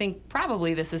 And I think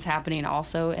probably this is happening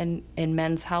also in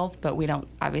men's health, but we don't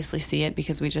obviously see it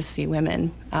because we just see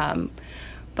women.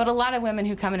 But a lot of women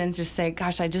who come in and just say,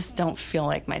 gosh, I just don't feel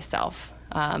like myself.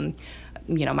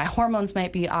 My hormones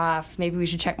might be off. Maybe we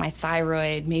should check my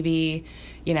thyroid. Maybe,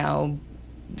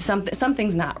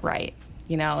 something's not right,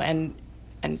 and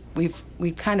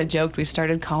we've kind of joked, we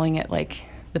started calling it like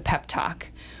the pep talk,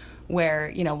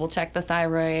 where, we'll check the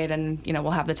thyroid and,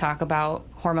 we'll have the talk about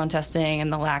hormone testing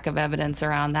and the lack of evidence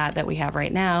around that we have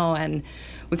right now. And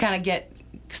we kind of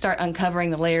start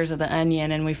uncovering the layers of the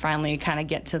onion, and we finally kind of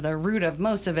get to the root of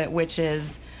most of it, which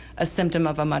is a symptom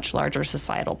of a much larger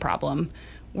societal problem.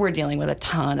 We're dealing with a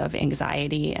ton of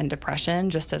anxiety and depression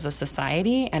just as a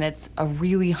society, and it's a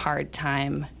really hard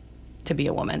time to be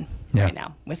a woman right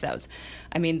now with those.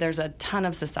 I mean, there's a ton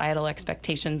of societal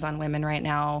expectations on women right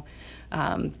now,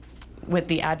 with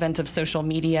the advent of social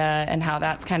media and how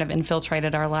that's kind of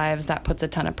infiltrated our lives. That puts a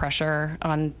ton of pressure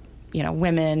on,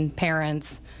 women,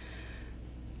 parents.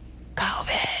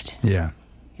 COVID. Yeah.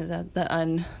 The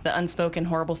unspoken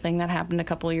horrible thing that happened a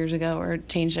couple of years ago, or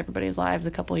changed everybody's lives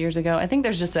a couple of years ago. I think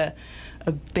there's just a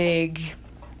big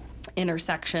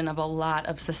intersection of a lot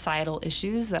of societal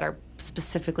issues that are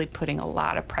specifically putting a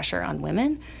lot of pressure on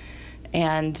women.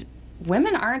 And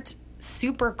women aren't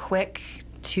super quick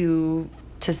to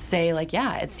say, like,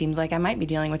 yeah, it seems like I might be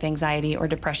dealing with anxiety or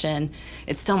depression.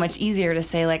 It's so much easier to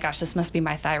say, like, gosh, this must be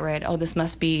my thyroid. Oh, this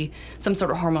must be some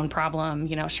sort of hormone problem.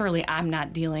 Surely I'm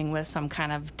not dealing with some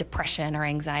kind of depression or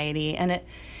anxiety. And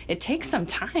it takes some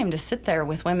time to sit there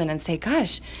with women and say,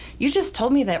 gosh, you just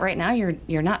told me that right now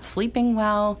you're not sleeping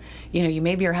well. You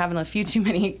maybe are having a few too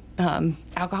many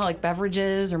alcoholic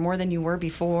beverages or more than you were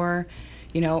before.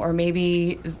 Or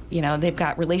maybe, they've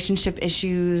got relationship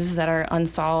issues that are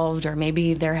unsolved, or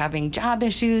maybe they're having job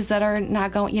issues that are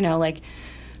not going,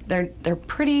 they're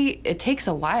pretty, it takes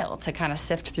a while to kind of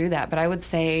sift through that. But I would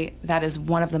say that is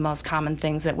one of the most common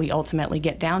things that we ultimately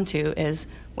get down to is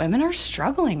women are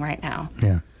struggling right now.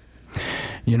 Yeah.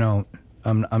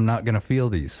 I'm not going to feel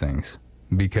these things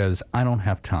because I don't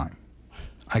have time.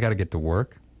 I got to get to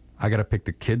work. I got to pick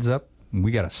the kids up.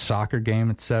 We got a soccer game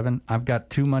at 7. I've got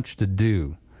too much to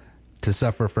do to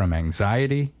suffer from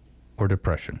anxiety or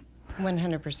depression.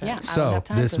 100%. Yeah, so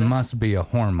this must be a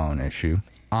hormone issue.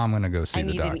 I'm going to go see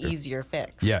the doctor. I need an easier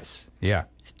fix. Yes. Yeah.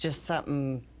 It's just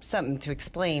something to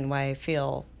explain why I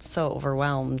feel so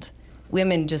overwhelmed.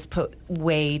 Women just put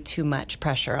way too much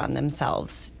pressure on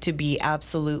themselves to be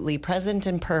absolutely present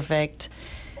and perfect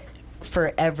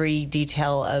for every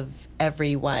detail of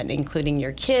everyone, including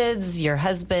your kids, your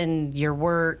husband, your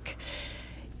work.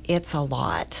 It's a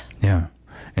lot. Yeah.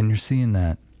 And you're seeing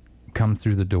that come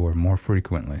through the door more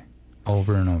frequently,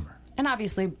 over and over. And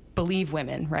obviously, believe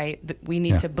women, right? We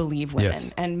need to believe women.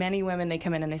 Yes. And many women, they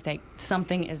come in and they say,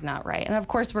 something is not right. And of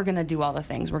course, we're going to do all the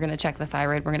things. We're going to check the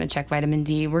thyroid. We're going to check vitamin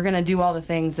D. We're going to do all the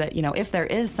things that, if there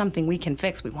is something we can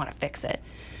fix, we want to fix it.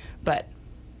 But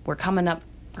we're coming up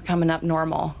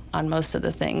normal on most of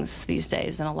the things these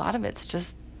days. And a lot of it's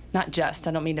just, I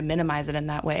don't mean to minimize it in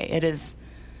that way.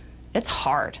 It's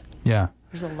hard. Yeah.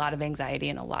 There's a lot of anxiety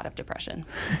and a lot of depression.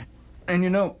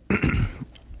 And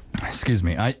excuse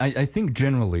me, I think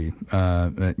generally,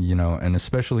 and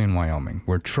especially in Wyoming,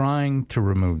 we're trying to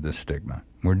remove the stigma.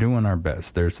 We're doing our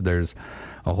best. There's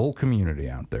a whole community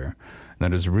out there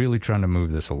that is really trying to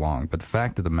move this along. But the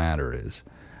fact of the matter is,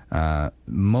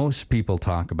 most people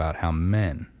talk about how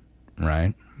men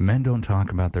don't talk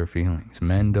about their feelings.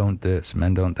 Men don't this,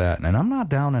 men don't that. And I'm not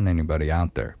downing anybody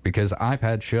out there because I've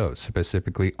had shows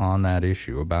specifically on that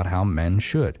issue about how men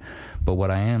should. But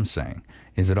what I am saying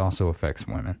is it also affects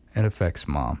women. It affects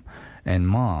mom. And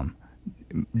mom,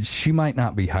 she might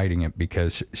not be hiding it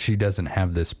because she doesn't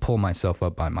have this pull myself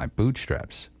up by my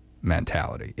bootstraps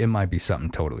mentality. It might be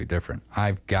something totally different.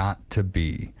 I've got to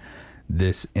be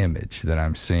this image that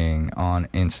I'm seeing on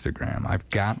Instagram. I've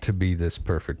got to be this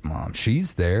perfect mom.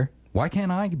 She's there. Why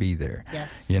can't I be there?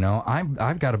 Yes.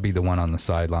 I've got to be the one on the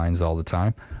sidelines all the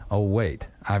time. Oh, wait,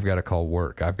 I've got to call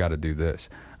work. I've got to do this.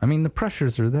 I mean, the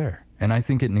pressures are there, and I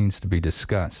think it needs to be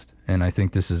discussed. And I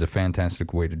think this is a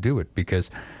fantastic way to do it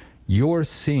because you're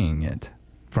seeing it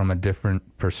from a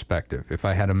different perspective. If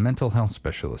I had a mental health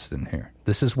specialist in here,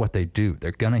 this is what they do.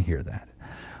 They're going to hear that.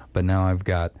 But now I've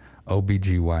got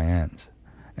OBGYNs,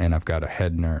 and I've got a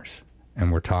head nurse,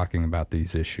 and we're talking about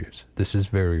these issues. This is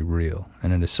very real,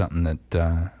 and it is something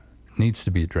that needs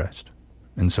to be addressed.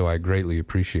 And so I greatly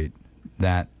appreciate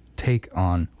that take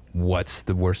on what's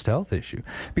the worst health issue?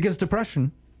 Because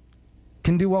depression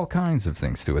can do all kinds of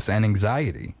things to us, and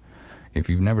anxiety. If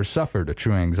you've never suffered a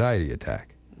true anxiety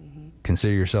attack,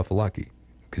 consider yourself lucky,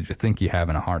 because you think you're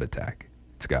having a heart attack.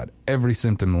 It's got every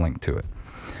symptom linked to it.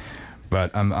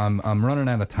 But I'm running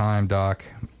out of time, Doc,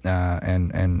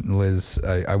 and Liz.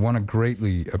 I want to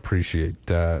greatly appreciate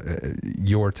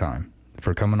your time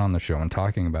for coming on the show and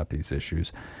talking about these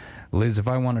issues. Liz, if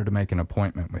I wanted to make an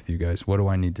appointment with you guys, what do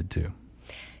I need to do?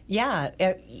 Yeah,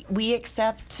 we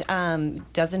accept,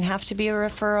 doesn't have to be a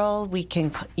referral. We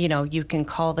can, you can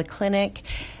call the clinic.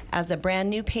 As a brand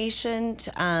new patient,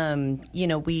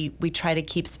 we try to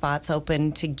keep spots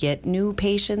open to get new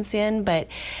patients in, but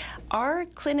our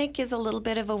clinic is a little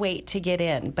bit of a wait to get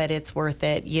in, but it's worth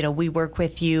it. We work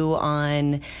with you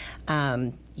on,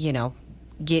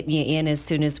 getting you in as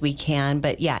soon as we can.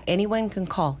 But yeah, anyone can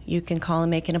call. You can call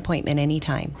and make an appointment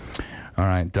anytime. All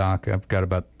right, Doc, I've got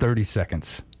about 30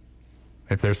 seconds.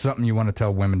 If there's something you want to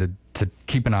tell women to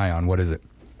keep an eye on, what is it?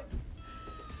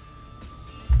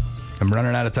 I'm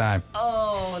running out of time.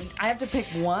 Oh, I have to pick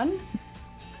one?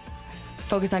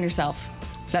 Focus on yourself.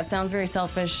 That sounds very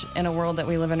selfish in a world that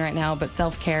we live in right now, but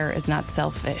self-care is not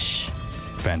selfish.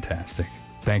 Fantastic.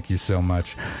 Thank you so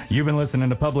much. You've been listening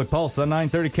to Public Pulse on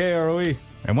 930 KROE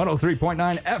and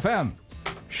 103.9 FM,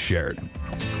 Sheridan.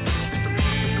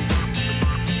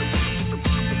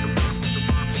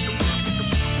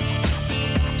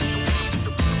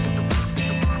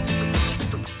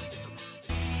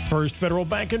 First Federal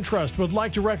Bank and Trust would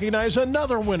like to recognize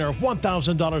another winner of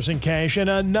 $1,000 in cash and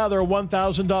another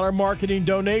 $1,000 marketing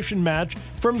donation match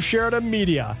from Sheridan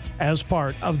Media. As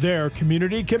part of their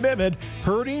community commitment,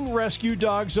 Herding Rescue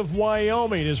Dogs of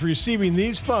Wyoming is receiving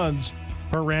these funds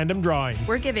per random drawing.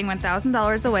 We're giving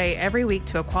 $1,000 away every week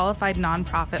to a qualified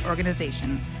nonprofit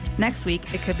organization. Next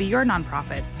week, it could be your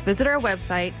nonprofit. Visit our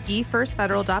website,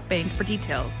 efirstfederal.bank, for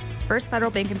details. First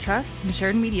Federal Bank and Trust and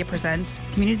Sheridan Media present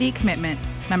Community Commitment,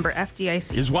 member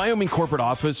FDIC. Is Wyoming Corporate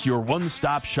Office your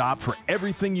one-stop shop for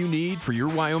everything you need for your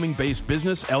Wyoming-based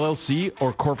business, LLC,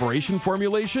 or corporation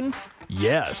formulation?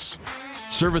 Yes.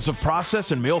 Service of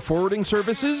process and mail forwarding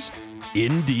services?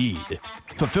 Indeed.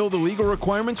 Fulfill the legal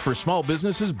requirements for small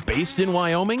businesses based in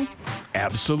Wyoming?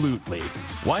 Absolutely.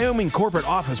 Wyoming Corporate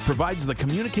Office provides the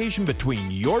communication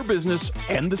between your business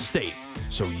and the state,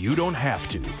 so you don't have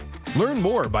to. Learn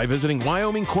more by visiting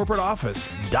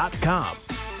WyomingCorporateOffice.com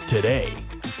today.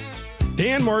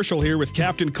 Dan Marshall here with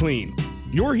Captain Clean.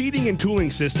 Your heating and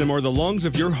cooling system are the lungs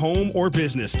of your home or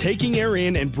business, taking air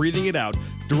in and breathing it out,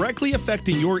 directly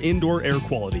affecting your indoor air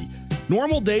quality.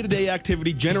 Normal day-to-day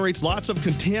activity generates lots of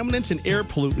contaminants and air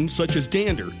pollutants such as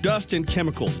dander, dust, and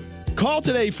chemicals. Call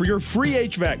today for your free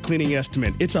HVAC cleaning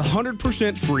estimate. It's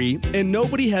 100% free, and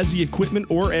nobody has the equipment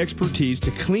or expertise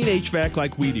to clean HVAC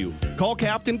like we do. Call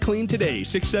Captain Clean today,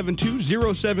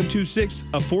 672-0726.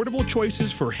 Affordable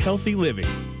choices for healthy living.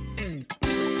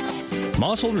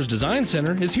 Mossholder's Design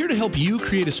Center is here to help you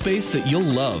create a space that you'll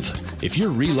love. If you're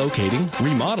relocating,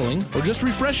 remodeling, or just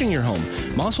refreshing your home,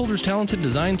 Mossholder's talented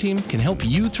design team can help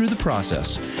you through the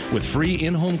process. With free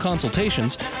in-home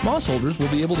consultations, Mossholders will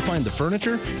be able to find the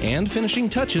furniture and finishing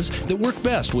touches that work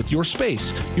best with your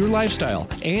space, your lifestyle,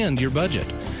 and your budget.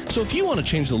 So if you want to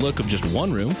change the look of just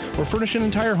one room or furnish an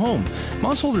entire home,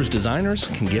 Mossholders designers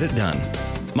can get it done.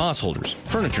 Mossholders,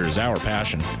 furniture is our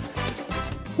passion.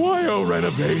 YO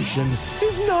Renovation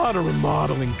is not a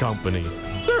remodeling company.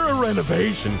 They're a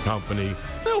renovation company.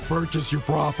 They'll purchase your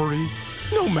property,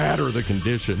 no matter the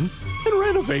condition, and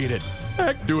renovate it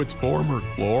back to its former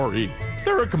glory.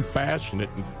 They're a compassionate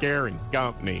and caring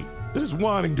company that is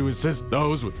wanting to assist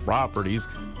those with properties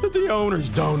that the owners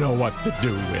don't know what to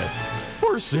do with,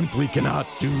 or simply cannot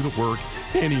do the work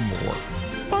anymore.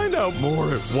 Find out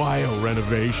more at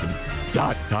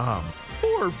yorenovation.com.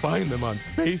 or find them on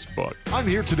Facebook. I'm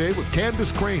here today with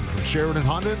Candace Crane from Sheridan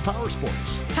Honda and Power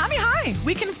Sports. Tommy, hi.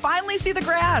 We can finally see the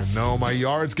grass. No, my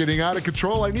yard's getting out of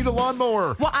control. I need a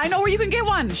lawnmower. Well, I know where you can get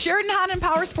one. Sheridan Honda and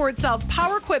Power Sports sells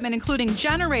power equipment, including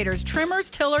generators, trimmers,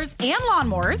 tillers, and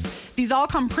lawnmowers. These all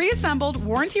come pre-assembled,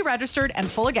 warranty registered, and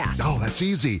full of gas. Oh, that's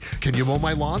easy. Can you mow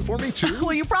my lawn for me, too?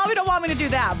 Well, you probably don't want me to do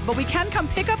that, but we can come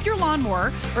pick up your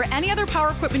lawnmower or any other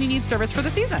power equipment you need service for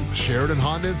the season. Sheridan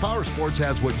Honda and Power Sports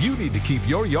has what you need to keep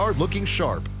your yard looking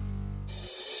sharp.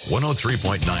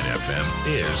 103.9 FM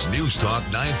is News Talk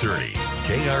 930.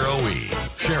 KROE,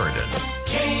 Sheridan.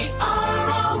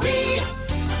 KROE.